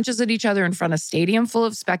throw punches at each other in front of a stadium full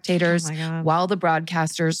of spectators while the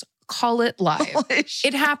broadcasters call it live.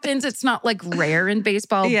 It happens. It's not like rare in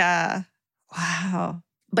baseball. Yeah. Wow.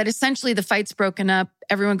 But essentially, the fight's broken up.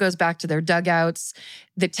 Everyone goes back to their dugouts.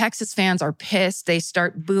 The Texas fans are pissed. They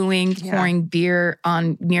start booing, pouring beer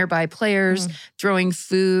on nearby players, throwing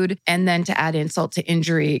food. And then to add insult to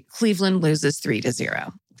injury, Cleveland loses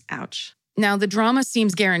 3-0. Ouch. Now, the drama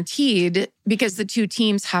seems guaranteed because the 2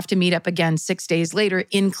 teams have to meet up again 6 days later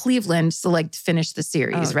in Cleveland to finish the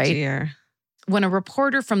series, right? Dear. When a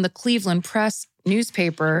reporter from the Cleveland Press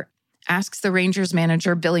newspaper asks the Rangers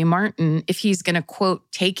manager, Billy Martin, if he's going to,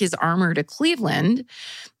 quote, take his armor to Cleveland,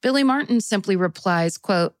 Billy Martin simply replies,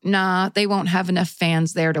 quote, nah, they won't have enough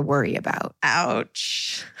fans there to worry about.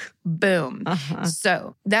 Ouch. Boom.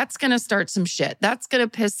 So that's going to start some shit. That's going to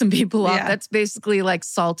piss some people off. That's basically like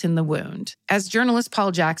salt in the wound. As journalist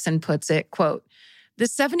Paul Jackson puts it, quote, the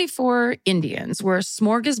 74 Indians were a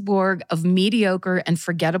smorgasbord of mediocre and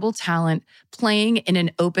forgettable talent playing in an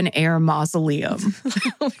open-air mausoleum.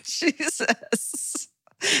 Oh, Jesus.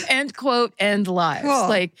 End quote, end lives.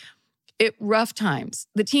 Cool. Rough times.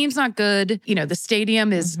 The team's not good. The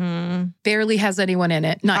stadium is barely has anyone in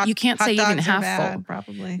it. You can't say even half full.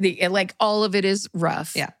 Probably. All of it is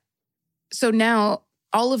rough. Yeah. So now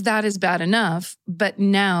all of that is bad enough, but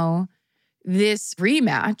now this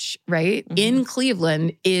rematch, right, in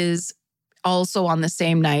Cleveland is also on the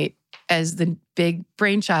same night as the big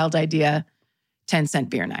brainchild idea, 10-cent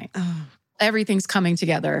beer night. Oh. Everything's coming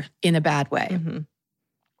together in a bad way.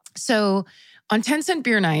 So on 10-cent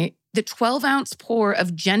beer night, the 12-ounce pour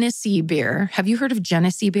of Genesee beer. Have you heard of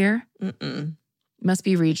Genesee beer? Must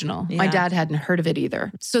be regional. Yeah. My dad hadn't heard of it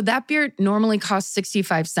either. So that beer normally costs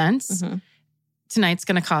 65 cents. Tonight's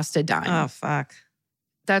going to cost a dime. Oh, fuck.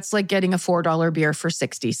 That's like getting a $4 beer for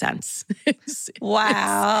 60 cents.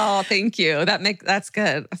 Wow. Thank you. That's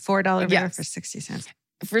good. A $4 beer for 60 cents.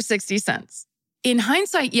 For 60 cents. In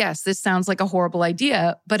hindsight, yes, this sounds like a horrible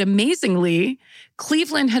idea, but amazingly,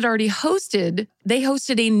 Cleveland had already hosted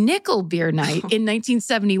a nickel beer night in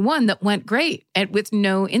 1971 that went great and with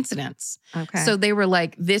no incidents. Okay. So they were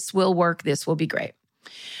like, this will work. This will be great.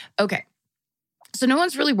 Okay. So no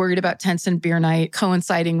one's really worried about 10-cent beer night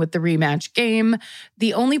coinciding with the rematch game.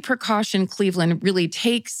 The only precaution Cleveland really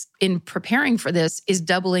takes in preparing for this is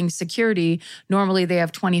doubling security. Normally they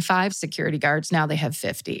have 25 security guards. Now they have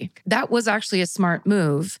 50. That was actually a smart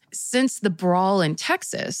move. Since the brawl in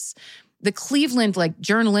Texas, the Cleveland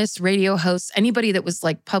journalists, radio hosts, anybody that was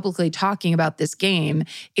publicly talking about this game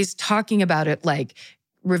is talking about it like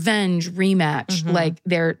revenge, rematch.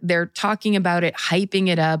 They're talking about it, hyping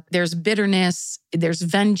it up. There's bitterness, there's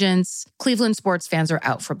vengeance. Cleveland sports fans are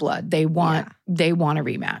out for blood. They want a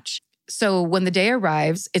rematch. So when the day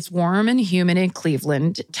arrives, it's warm and humid in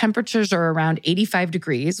Cleveland. Temperatures are around 85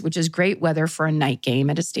 degrees, which is great weather for a night game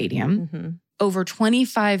at a stadium. Mm-hmm. Over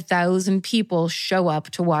 25,000 people show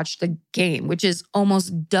up to watch the game, which is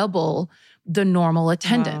almost double the normal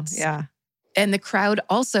attendance. Yeah. And the crowd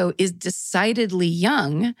also is decidedly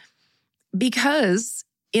young because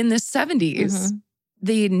in the 70s,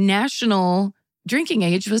 the national drinking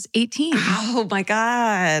age was 18. Oh my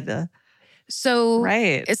God. So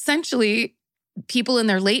Right. essentially, people in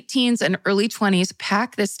their late teens and early 20s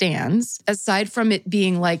pack the stands. Aside from it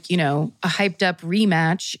being like, a hyped up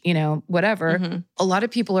rematch, whatever, a lot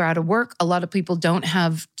of people are out of work. A lot of people don't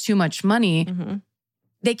have too much money.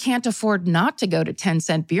 They can't afford not to go to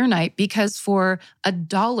 10-cent beer night because for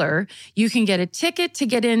 $1, you can get a ticket to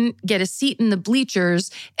get in, get a seat in the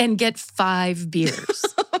bleachers, and get 5 beers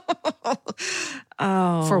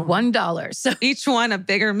for $1. So Each one a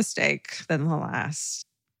bigger mistake than the last.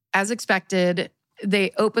 as expected,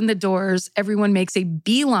 they open the doors. Everyone makes a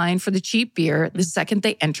beeline for the cheap beer the second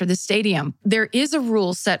they enter the stadium. There is a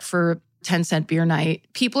rule set for 10-cent beer night.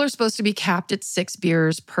 People are supposed to be capped at 6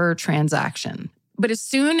 beers per transaction. But as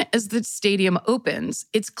soon as the stadium opens,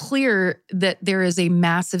 it's clear that there is a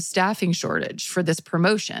massive staffing shortage for this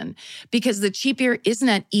promotion because the cheap beer isn't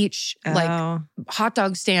at each hot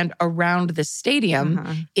dog stand around the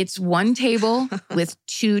stadium. It's one table with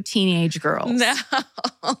 2 teenage girls. No.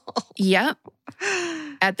 Yep.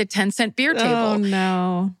 At the 10-cent beer table. Oh,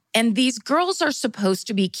 no. And these girls are supposed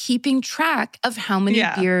to be keeping track of how many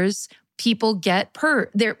beers people get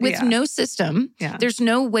with no system. Yeah. There's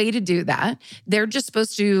no way to do that. They're just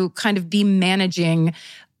supposed to kind of be managing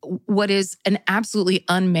what is an absolutely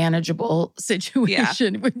unmanageable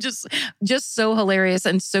situation, which is just so hilarious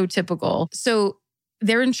and so typical. So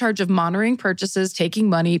they're in charge of monitoring purchases, taking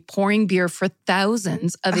money, pouring beer for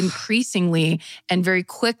thousands of increasingly and very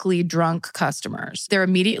quickly drunk customers. They're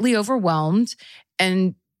immediately overwhelmed,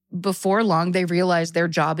 and before long, they realize their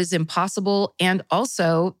job is impossible. And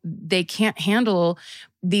also, they can't handle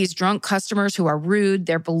these drunk customers who are rude,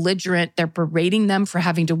 they're belligerent, they're berating them for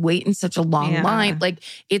having to wait in such a long line. Like,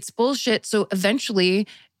 it's bullshit. So eventually,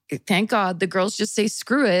 thank God, the girls just say,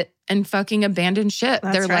 screw it, and fucking abandon ship.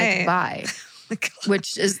 That's They're right. like, bye.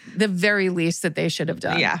 Which is the very least that they should have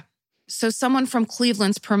done. Yeah. So someone from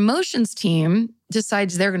Cleveland's promotions team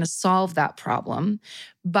decides they're going to solve that problem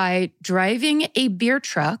by driving a beer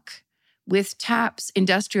truck with taps,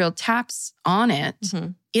 industrial taps on it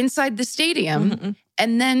inside the stadium,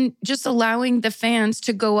 and then just allowing the fans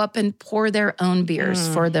to go up and pour their own beers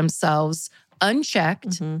for themselves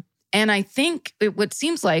unchecked. And I think what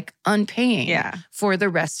seems like unpaying for the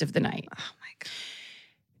rest of the night. Oh my God.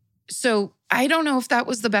 So I don't know if that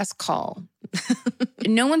was the best call.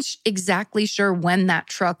 No one's exactly sure when that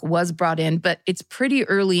truck was brought in, but it's pretty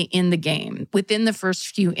early in the game, within the first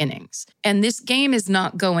few innings. And this game is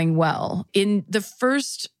not going well. In the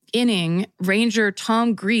first inning, Ranger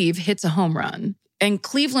Tom Grieve hits a home run. And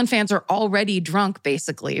Cleveland fans are already drunk,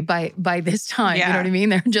 basically, by this time. You know what I mean?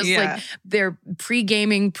 They're just like, they're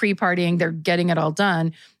pre-gaming, pre-partying, they're getting it all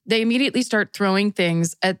done. They immediately start throwing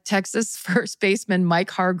things at Texas first baseman Mike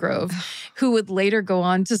Hargrove, who would later go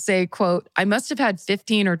on to say, quote, "I must have had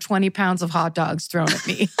 15 or 20 pounds of hot dogs thrown at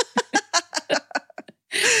me."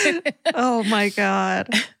 Oh my God.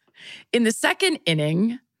 In the second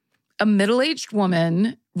inning, a middle-aged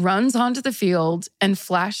woman runs onto the field and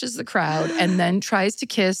flashes the crowd and then tries to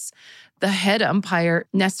kiss the head umpire,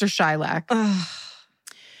 Nestor Shylock.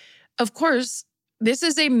 Of course, this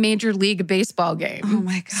is a Major League Baseball game. Oh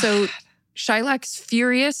my God. So Shylock's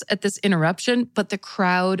furious at this interruption, but the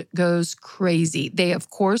crowd goes crazy. They,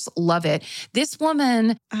 of course, love it. This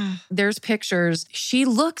woman, there's pictures. She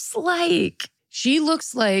looks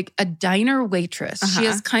like a diner waitress. She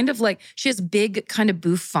has she has big kind of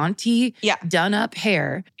bouffant done up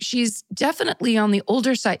hair. She's definitely on the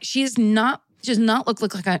older side. She does not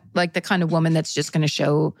look like the kind of woman that's just going to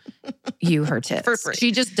show you her tits. For free.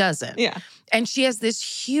 She just doesn't. Yeah. And she has this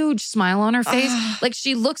huge smile on her face. Like,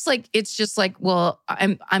 she looks like it's just like, well,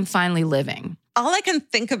 I'm finally living. All I can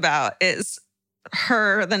think about is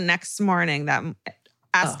her the next morning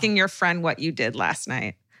asking your friend what you did last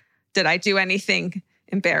night. Did I do anything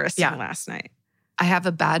embarrassing last night? I have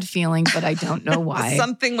a bad feeling, but I don't know why.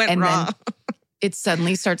 Something went wrong. Then it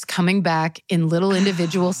suddenly starts coming back in little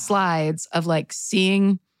individual slides of like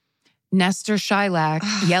seeing Nestor Shylock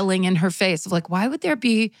yelling in her face of like, why would there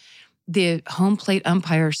be the home plate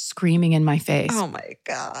umpire screaming in my face? Oh my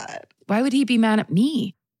God. Why would he be mad at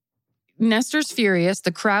me? Nestor's furious.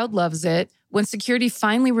 The crowd loves it. When security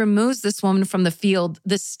finally removes this woman from the field,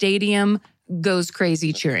 the stadium goes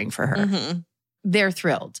crazy cheering for her. They're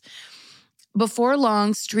thrilled. Before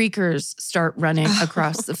long, streakers start running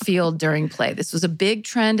across the field during play. This was a big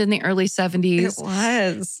trend in the early 70s. It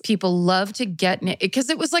was. People love to get it because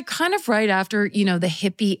it was like kind of right after, the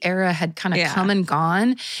hippie era had kind of come and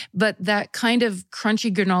gone. But that kind of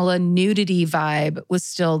crunchy granola nudity vibe was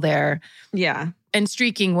still there. Yeah. And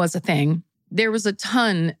streaking was a thing. There was a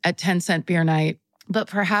ton at 10-cent beer night. But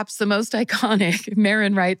perhaps the most iconic,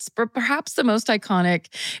 Marin writes, but perhaps the most iconic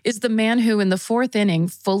is the man who in the fourth inning,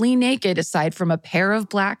 fully naked aside from a pair of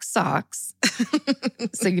black socks,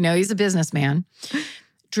 so he's a businessman,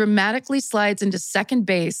 dramatically slides into second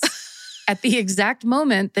base at the exact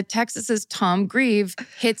moment that Texas's Tom Grieve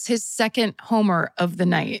hits his second homer of the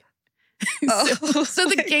night. So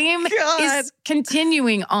the game is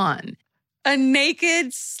continuing on. A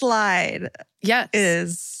naked slide.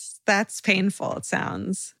 Yes. That's painful, it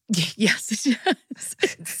sounds. Yes, it does.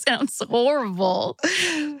 It sounds horrible.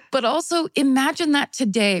 But also imagine that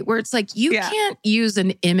today where it's like you can't use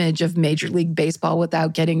an image of Major League Baseball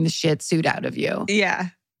without getting the shit suit out of you. Yeah.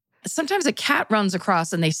 Sometimes a cat runs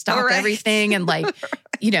across and they stop everything. And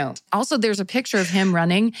also there's a picture of him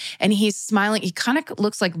running and he's smiling. He kind of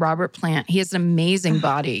looks like Robert Plant. He has an amazing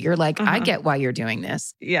body. You're like, I get why you're doing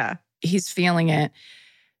this. Yeah. He's feeling it.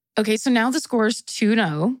 Okay, so now the score is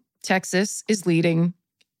 2-0. Texas is leading.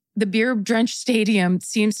 The beer-drenched stadium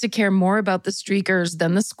seems to care more about the streakers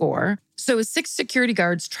than the score. So as 6 security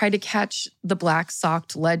guards try to catch the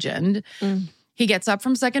black-socked legend, he gets up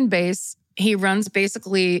from second base. He runs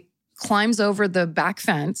climbs over the back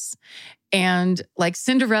fence, and like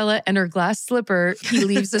Cinderella and her glass slipper, he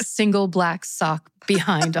leaves a single black sock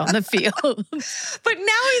behind on the field. But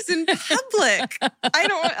now he's in public. I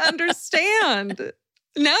don't understand.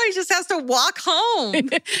 Now he just has to walk home.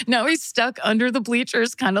 Now he's stuck under the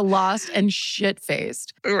bleachers, kind of lost and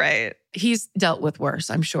shit-faced. Right. He's dealt with worse,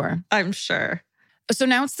 I'm sure. I'm sure. So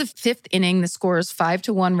now it's the 5th inning. The score is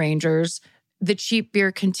 5-1 Rangers. The cheap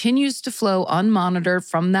beer continues to flow unmonitored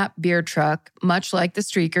from that beer truck, much like the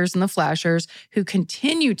streakers and the flashers, who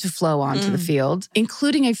continue to flow onto the field,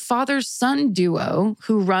 including a father-son duo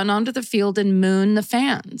who run onto the field and moon the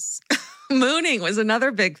fans. Mooning was another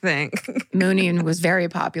big thing. Mooning was very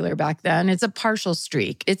popular back then. It's a partial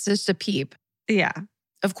streak. It's just a peep. Yeah.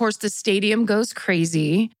 Of course, the stadium goes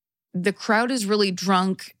crazy. The crowd is really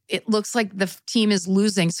drunk. It looks like the team is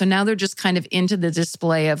losing. So now they're just kind of into the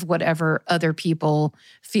display of whatever other people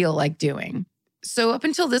feel like doing. So up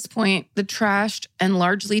until this point, the trashed and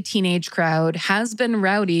largely teenage crowd has been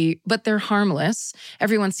rowdy, but they're harmless.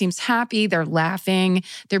 Everyone seems happy. They're laughing.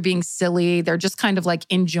 They're being silly. They're just kind of like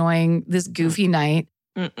enjoying this goofy night.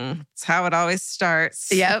 It's how it always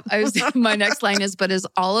starts. Yep. My next line is, but as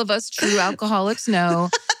all of us true alcoholics know,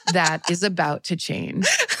 that is about to change.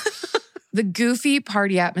 The goofy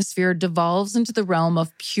party atmosphere devolves into the realm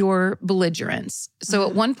of pure belligerence. So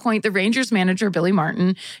at one point, the Rangers manager, Billy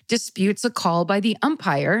Martin, disputes a call by the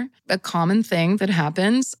umpire, a common thing that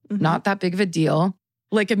happens, not that big of a deal.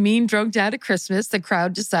 Like a mean drunk dad at Christmas, the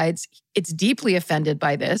crowd decides it's deeply offended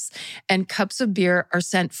by this, and cups of beer are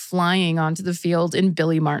sent flying onto the field in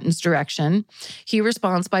Billy Martin's direction. He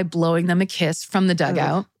responds by blowing them a kiss from the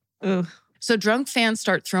dugout. So drunk fans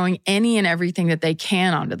start throwing any and everything that they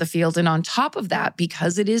can onto the field. And on top of that,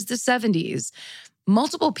 because it is the 70s,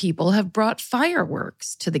 multiple people have brought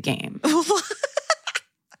fireworks to the game.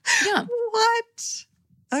 Yeah. What?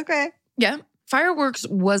 Okay. Yeah. Fireworks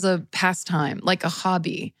was a pastime, like a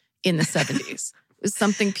hobby in the 70s. It was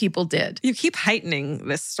something people did. You keep heightening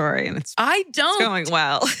this story and it's going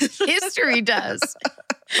well. History does.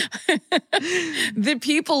 The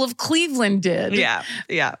people of Cleveland did. Yeah.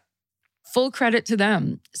 Yeah. Full credit to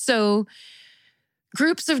them. So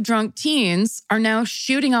groups of drunk teens are now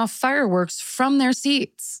shooting off fireworks from their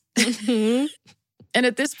seats. And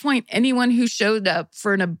at this point, anyone who showed up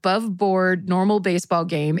for an above-board normal baseball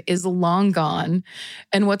game is long gone.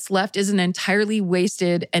 And what's left is an entirely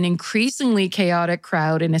wasted and increasingly chaotic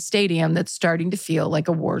crowd in a stadium that's starting to feel like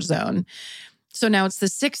a war zone. So now it's the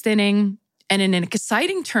 6th inning. And in an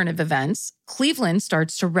exciting turn of events, Cleveland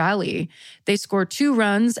starts to rally. They score 2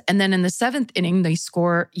 runs, and then in the 7th inning, they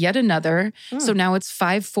score yet another. So now it's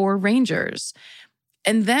 5-4 Rangers.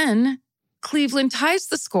 And then Cleveland ties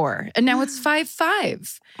the score, and now it's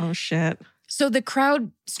 5-5. Oh, shit. So the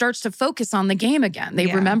crowd starts to focus on the game again. They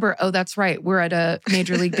remember, oh, that's right, we're at a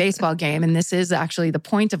Major League Baseball game, and this is actually the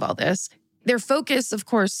point of all this. Their focus, of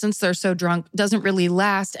course, since they're so drunk, doesn't really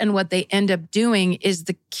last. And what they end up doing is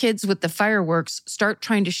the kids with the fireworks start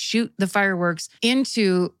trying to shoot the fireworks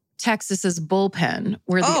into Texas's bullpen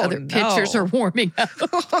where the other pitchers are warming up.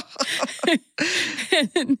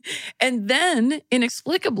 And then,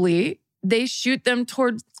 inexplicably, they shoot them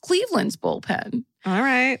towards Cleveland's bullpen. All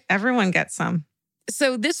right. Everyone gets some.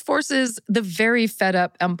 So this forces the very fed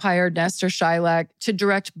up umpire, Nestor Shylock, to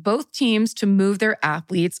direct both teams to move their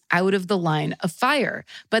athletes out of the line of fire.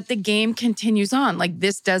 But the game continues on. Like,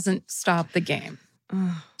 this doesn't stop the game.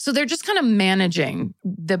 So they're just kind of managing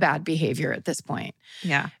the bad behavior at this point.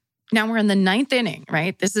 Yeah. Now we're in the 9th inning,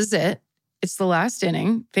 right? This is it. It's the last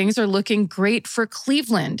inning. Things are looking great for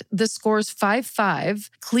Cleveland. The score's 5-5.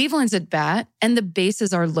 Cleveland's at bat, and the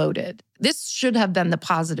bases are loaded. This should have been the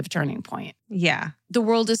positive turning point. Yeah. The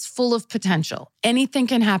world is full of potential. Anything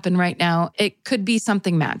can happen right now. It could be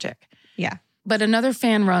something magic. Yeah. But another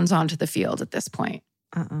fan runs onto the field at this point.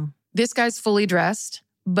 This guy's fully dressed,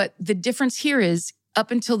 but the difference here is up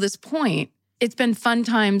until this point, it's been fun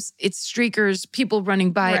times. It's streakers, people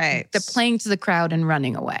running by. Right. They're playing to the crowd and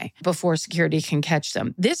running away before security can catch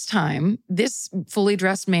them. This time, this fully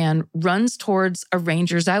dressed man runs towards a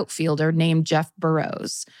Rangers outfielder named Jeff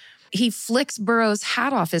Burroughs. He flicks Burroughs'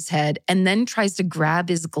 hat off his head and then tries to grab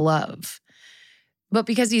his glove. But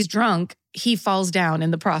because he's drunk, he falls down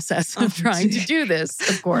in the process of trying to do this,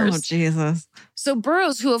 of course. Oh, Jesus. So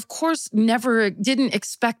Burroughs, who of course didn't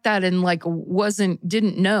expect that and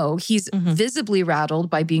didn't know, he's visibly rattled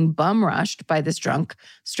by being bum rushed by this drunk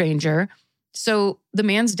stranger. So the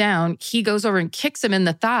man's down, he goes over and kicks him in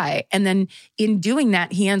the thigh. And then in doing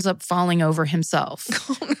that, he ends up falling over himself.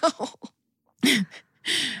 Oh, no.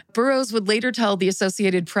 Burroughs would later tell the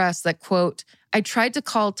Associated Press that, quote, "I tried to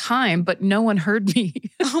call time, but no one heard me."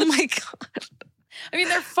 Oh, my God. I mean,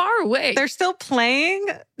 they're far away. They're still playing?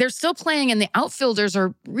 They're still playing, and the outfielders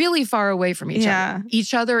are really far away from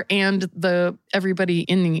each other and everybody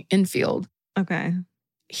in the infield. Okay.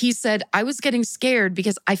 He said, "I was getting scared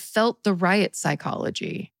because I felt the riot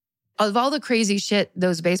psychology." Of all the crazy shit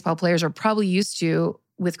those baseball players are probably used to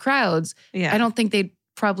with crowds, Yeah. I don't think they'd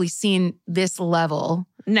probably seen this level.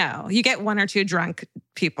 No, you get one or two drunk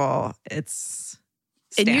people. It's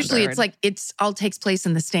standard. And usually it's like it's all takes place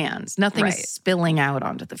in the stands. Nothing Right. is spilling out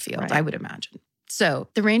onto the field, Right. I would imagine. So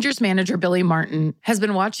the Rangers manager, Billy Martin, has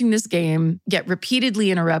been watching this game get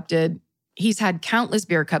repeatedly interrupted. He's had countless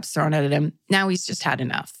beer cups thrown at him. Now he's just had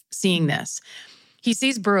enough seeing this. He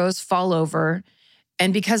sees Burroughs fall over.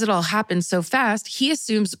 And because it all happened so fast, he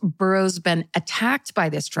assumes Burroughs been attacked by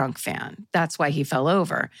this drunk fan. That's why he fell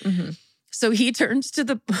over. So he turns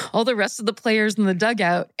to all the rest of the players in the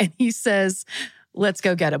dugout and he says, "Let's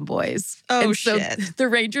go get him, boys." Oh, and so shit. the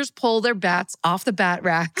Rangers pull their bats off the bat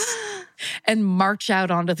racks and march out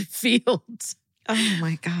onto the field. Oh,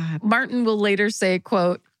 my God. Martin will later say,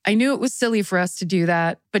 quote, "I knew it was silly for us to do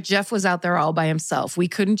that, but Jeff was out there all by himself. We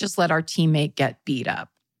couldn't just let our teammate get beat up."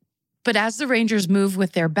 But as the Rangers move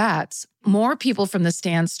with their bats, more people from the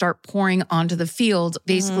stands start pouring onto the field,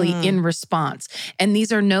 basically in response. And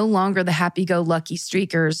these are no longer the happy-go-lucky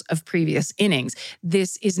streakers of previous innings.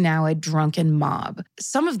 This is now a drunken mob.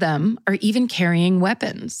 Some of them are even carrying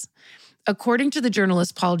weapons. According to the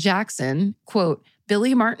journalist Paul Jackson, quote,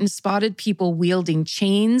 "Billy Martin spotted people wielding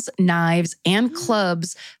chains, knives, and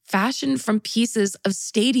clubs fashioned from pieces of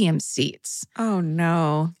stadium seats." Oh,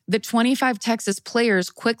 no. The 25 Texas players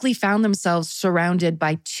quickly found themselves surrounded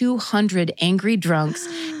by 200 angry drunks,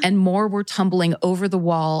 and more were tumbling over the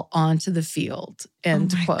wall onto the field.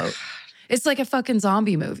 End quote. God. It's like a fucking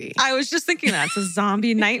zombie movie. I was just thinking that. It's a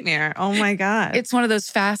zombie nightmare. Oh, my God. It's one of those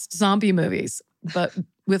fast zombie movies, but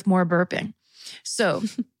with more burping. So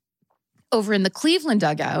over in the Cleveland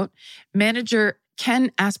dugout, manager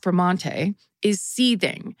Ken Aspromonte is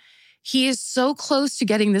seething. He is so close to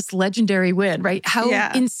getting this legendary win, right? How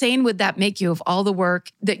insane would that make you of all the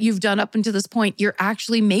work that you've done up until this point? You're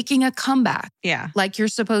actually making a comeback like you're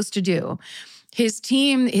supposed to do. His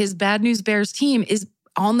team, his Bad News Bears team, is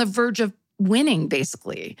on the verge of winning,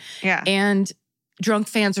 basically. Yeah. And drunk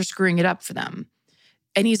fans are screwing it up for them.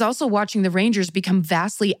 And he's also watching the Rangers become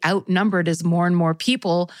vastly outnumbered as more and more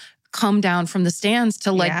people come down from the stands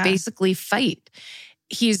to basically fight.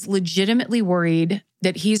 He's legitimately worried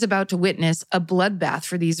that he's about to witness a bloodbath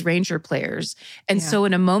for these Ranger players. And so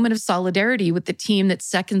in a moment of solidarity with the team that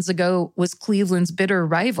seconds ago was Cleveland's bitter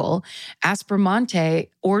rival, Aspromonte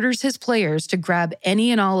orders his players to grab any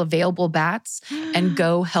and all available bats and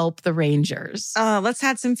go help the Rangers. Let's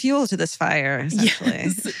add some fuel to this fire, essentially.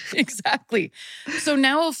 Yes, exactly. So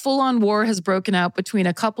now a full-on war has broken out between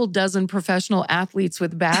a couple dozen professional athletes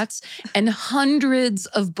with bats and hundreds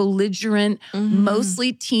of belligerent,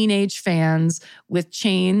 mostly teenage fans with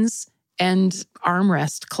chains and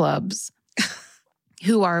armrest clubs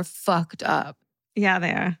who are fucked up. Yeah,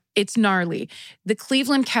 they are. It's gnarly. The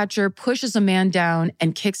Cleveland catcher pushes a man down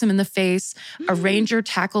and kicks him in the face. A Ranger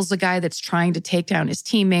tackles a guy that's trying to take down his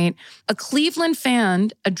teammate. A Cleveland fan,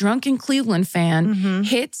 a drunken Cleveland fan,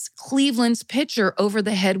 hits Cleveland's pitcher over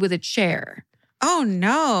the head with a chair. Oh,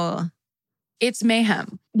 no. It's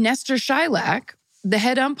mayhem. Nestor Shylock, the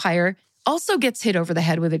head umpire, also gets hit over the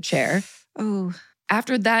head with a chair. Oh.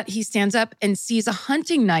 After that, he stands up and sees a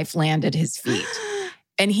hunting knife land at his feet.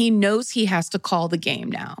 And he knows he has to call the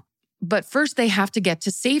game now. But first, they have to get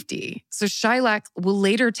to safety. So Shylock will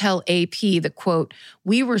later tell AP that, quote,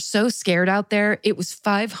 "We were so scared out there, it was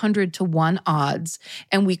 500 to 1 odds,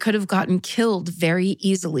 and we could have gotten killed very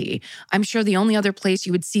easily. I'm sure the only other place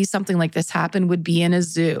you would see something like this happen would be in a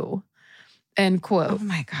zoo." End quote. Oh,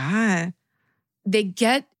 my God. They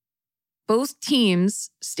get both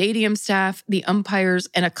teams, stadium staff, the umpires,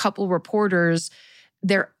 and a couple reporters.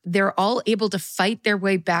 They're all able to fight their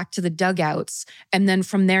way back to the dugouts. And then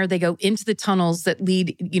from there, they go into the tunnels that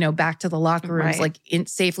lead, back to the locker rooms, Right.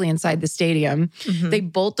 safely inside the stadium. They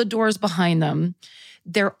bolt the doors behind them.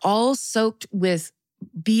 They're all soaked with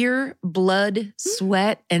beer, blood,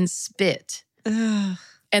 sweat, and spit. Ugh.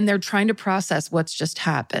 And they're trying to process what's just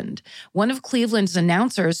happened. One of Cleveland's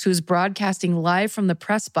announcers, who's broadcasting live from the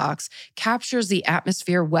press box, captures the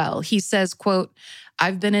atmosphere well. He says, quote,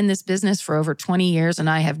 "I've been in this business for over 20 years and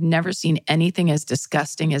I have never seen anything as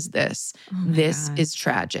disgusting as this. This God. is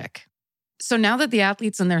tragic." So now that the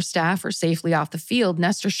athletes and their staff are safely off the field,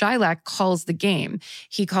 Nestor Shylock calls the game.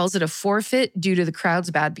 He calls it a forfeit due to the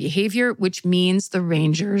crowd's bad behavior, which means the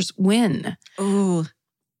Rangers win. Ooh.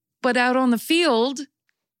 But out on the field,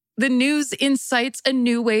 the news incites a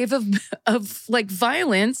new wave of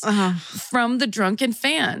violence from the drunken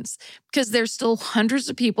fans because there's still hundreds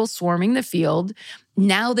of people swarming the field.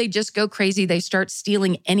 Now they just go crazy. They start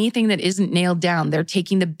stealing anything that isn't nailed down. They're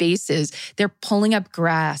taking the bases. They're pulling up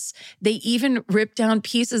grass. They even rip down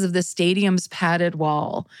pieces of the stadium's padded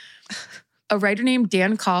wall. A writer named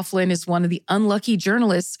Dan Coughlin is one of the unlucky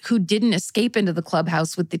journalists who didn't escape into the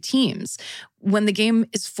clubhouse with the teams. When the game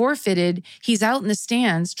is forfeited, he's out in the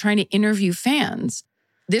stands trying to interview fans.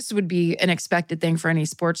 This would be an expected thing for any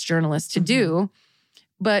sports journalist to do.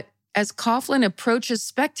 But as Coughlin approaches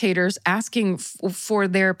spectators asking for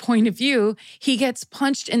their point of view, he gets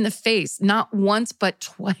punched in the face, not once, but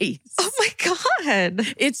twice. Oh, my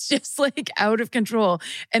God. It's just out of control.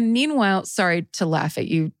 And meanwhile, sorry to laugh at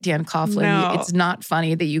you, Dan Coughlin. No. It's not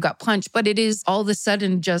funny that you got punched, but it is all of a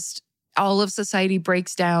sudden just all of society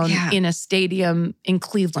breaks down in a stadium in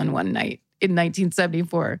Cleveland one night in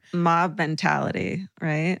 1974. Mob mentality,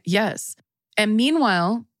 right? Yes. And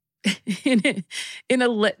meanwhile,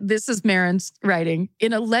 this is Marin's writing.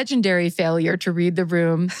 In a legendary failure to read the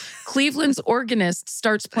room, Cleveland's organist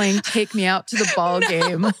starts playing "Take Me Out to the Ball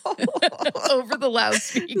Game" over the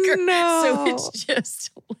loudspeaker. No. So it's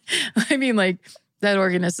just, that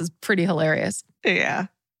organist is pretty hilarious. Yeah.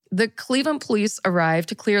 The Cleveland police arrive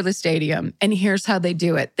to clear the stadium, and here's how they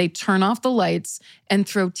do it. They turn off the lights and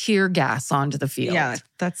throw tear gas onto the field. Yeah,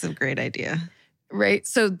 that's a great idea. Right?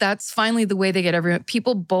 So that's finally the way they get everyone.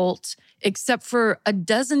 People bolt, except for a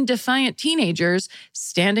dozen defiant teenagers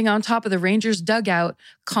standing on top of the Rangers dugout,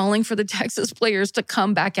 calling for the Texas players to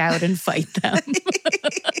come back out and fight them.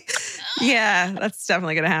 Yeah, that's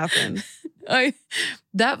definitely going to happen.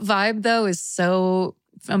 That vibe, though, is so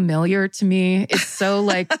familiar to me. It's so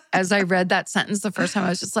as I read that sentence the first time, I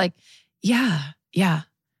was just like, yeah.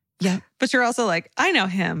 But you're also like, I know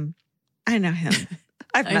him. I've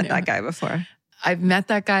met that guy before. I've met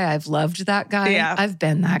that guy. I've loved that guy. Yeah. I've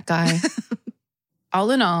been that guy. All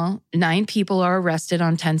in all, 9 people are arrested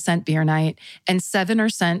on 10-cent beer night, and 7 are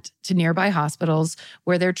sent to nearby hospitals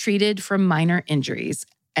where they're treated for minor injuries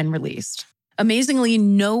and released. Amazingly,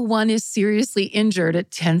 no one is seriously injured at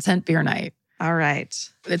 10-cent beer night. All right.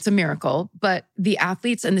 It's a miracle. But the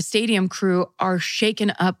athletes and the stadium crew are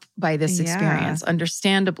shaken up by this experience,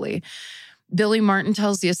 understandably. Billy Martin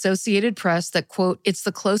tells the Associated Press that, quote, "It's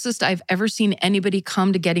the closest I've ever seen anybody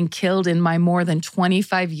come to getting killed in my more than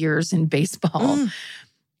 25 years in baseball."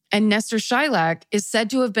 And Nestor Shylock is said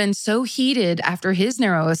to have been so heated after his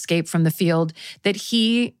narrow escape from the field that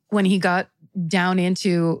when he got down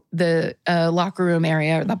into the locker room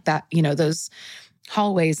area, those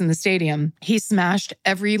hallways in the stadium, he smashed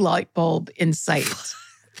every light bulb in sight.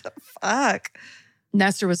 The fuck?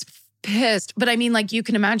 Nestor was pissed. But you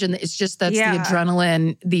can imagine that it's just the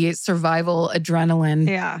adrenaline, the survival adrenaline.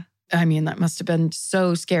 Yeah. That must have been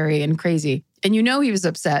so scary and crazy. And he was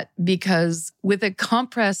upset because with a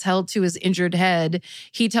compress held to his injured head,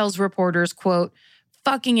 he tells reporters, quote,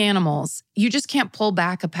 fucking animals. You just can't pull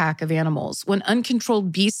back a pack of animals. When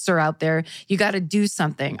uncontrolled beasts are out there, you got to do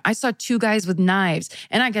something. I saw 2 guys with knives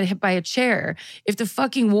and I got hit by a chair. If the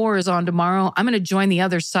fucking war is on tomorrow, I'm going to join the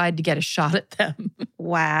other side to get a shot at them.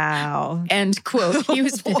 Wow. End quote. He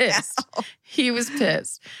was pissed. Wow. He was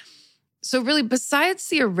pissed. So really, besides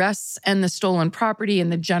the arrests and the stolen property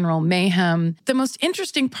and the general mayhem, the most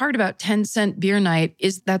interesting part about 10 Cent Beer Night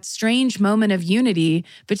is that strange moment of unity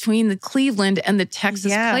between the Cleveland and the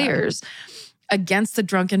Texas players against the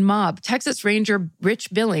drunken mob. Texas Ranger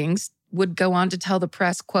Rich Billings would go on to tell the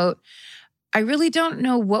press, quote, "I really don't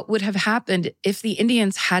know what would have happened if the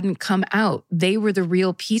Indians hadn't come out. They were the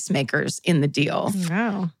real peacemakers in the deal."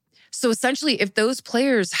 Wow. So essentially, if those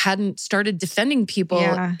players hadn't started defending people,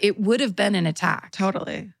 it would have been an attack.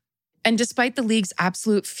 Totally. And despite the league's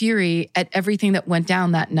absolute fury at everything that went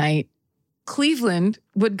down that night, Cleveland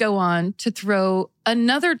would go on to throw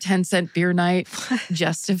another 10 Cent Beer Night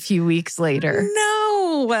just a few weeks later.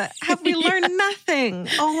 No. Have we learned nothing?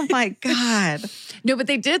 Oh my God. No, but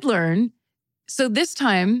they did learn. So this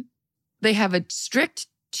time, they have a strict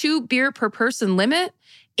 2 beer per person limit,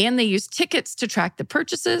 and they use tickets to track the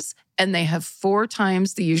purchases, and they have 4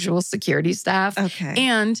 times the usual security staff. Okay.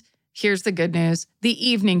 And here's the good news. The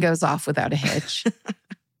evening goes off without a hitch.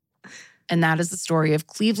 And that is the story of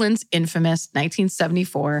Cleveland's infamous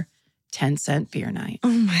 1974 10 Cent Beer Night. Oh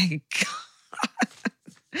my God.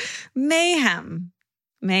 Mayhem.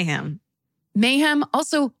 Mayhem. Mayhem.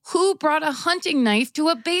 Also, who brought a hunting knife to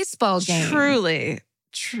a baseball game?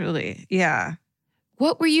 Truly. Yeah.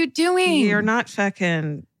 What were you doing? You're not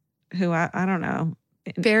fucking who I don't know.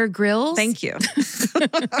 Bear Grylls? Thank you.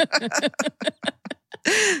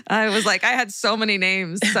 I was like, I had so many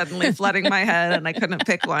names suddenly flooding my head and I couldn't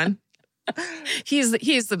pick one. He's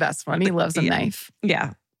the best one. He loves a knife.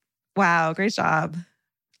 Yeah. Wow. Great job.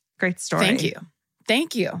 Great story. Thank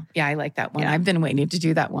you. Yeah, I like that one. Yeah. I've been waiting to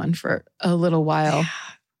do that one for a little while.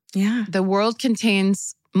 Yeah. The world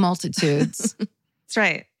contains multitudes. That's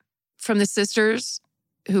right. From the sisters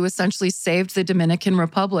who essentially saved the Dominican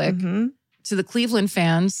Republic to the Cleveland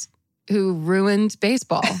fans who ruined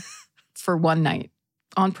baseball for one night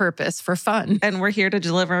on purpose for fun. And we're here to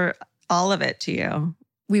deliver all of it to you,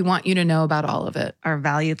 We want you to know about all of it. our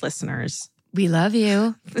valued listeners. We love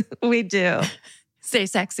you. We do. Stay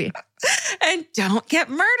sexy. And don't get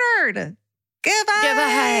murdered. Goodbye.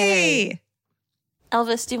 Goodbye.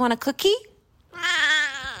 Elvis, do you want a cookie?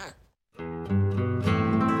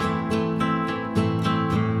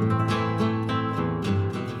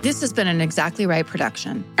 This has been an Exactly Right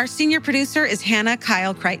production. Our senior producer is Hannah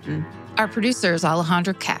Kyle Crichton. Our producer is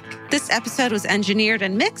Alejandra Keck. This episode was engineered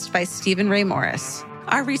and mixed by Stephen Ray Morris.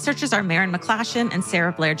 Our researchers are Maren McClashin and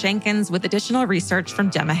Sarah Blair Jenkins, with additional research from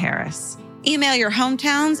Gemma Harris. Email your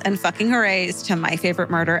hometowns and fucking hoorays to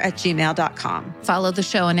myfavoritemurder@gmail.com. Follow the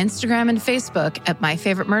show on Instagram and Facebook at My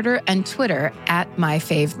Favorite Murder and Twitter at My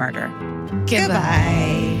Fave Murder.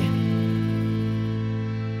 Goodbye.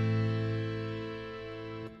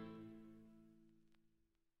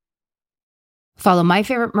 Follow My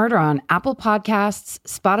Favorite Murder on Apple Podcasts,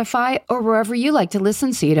 Spotify, or wherever you like to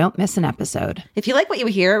listen so you don't miss an episode. If you like what you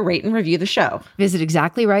hear, rate and review the show. Visit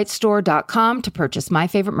exactlyrightstore.com to purchase My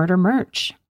Favorite Murder merch.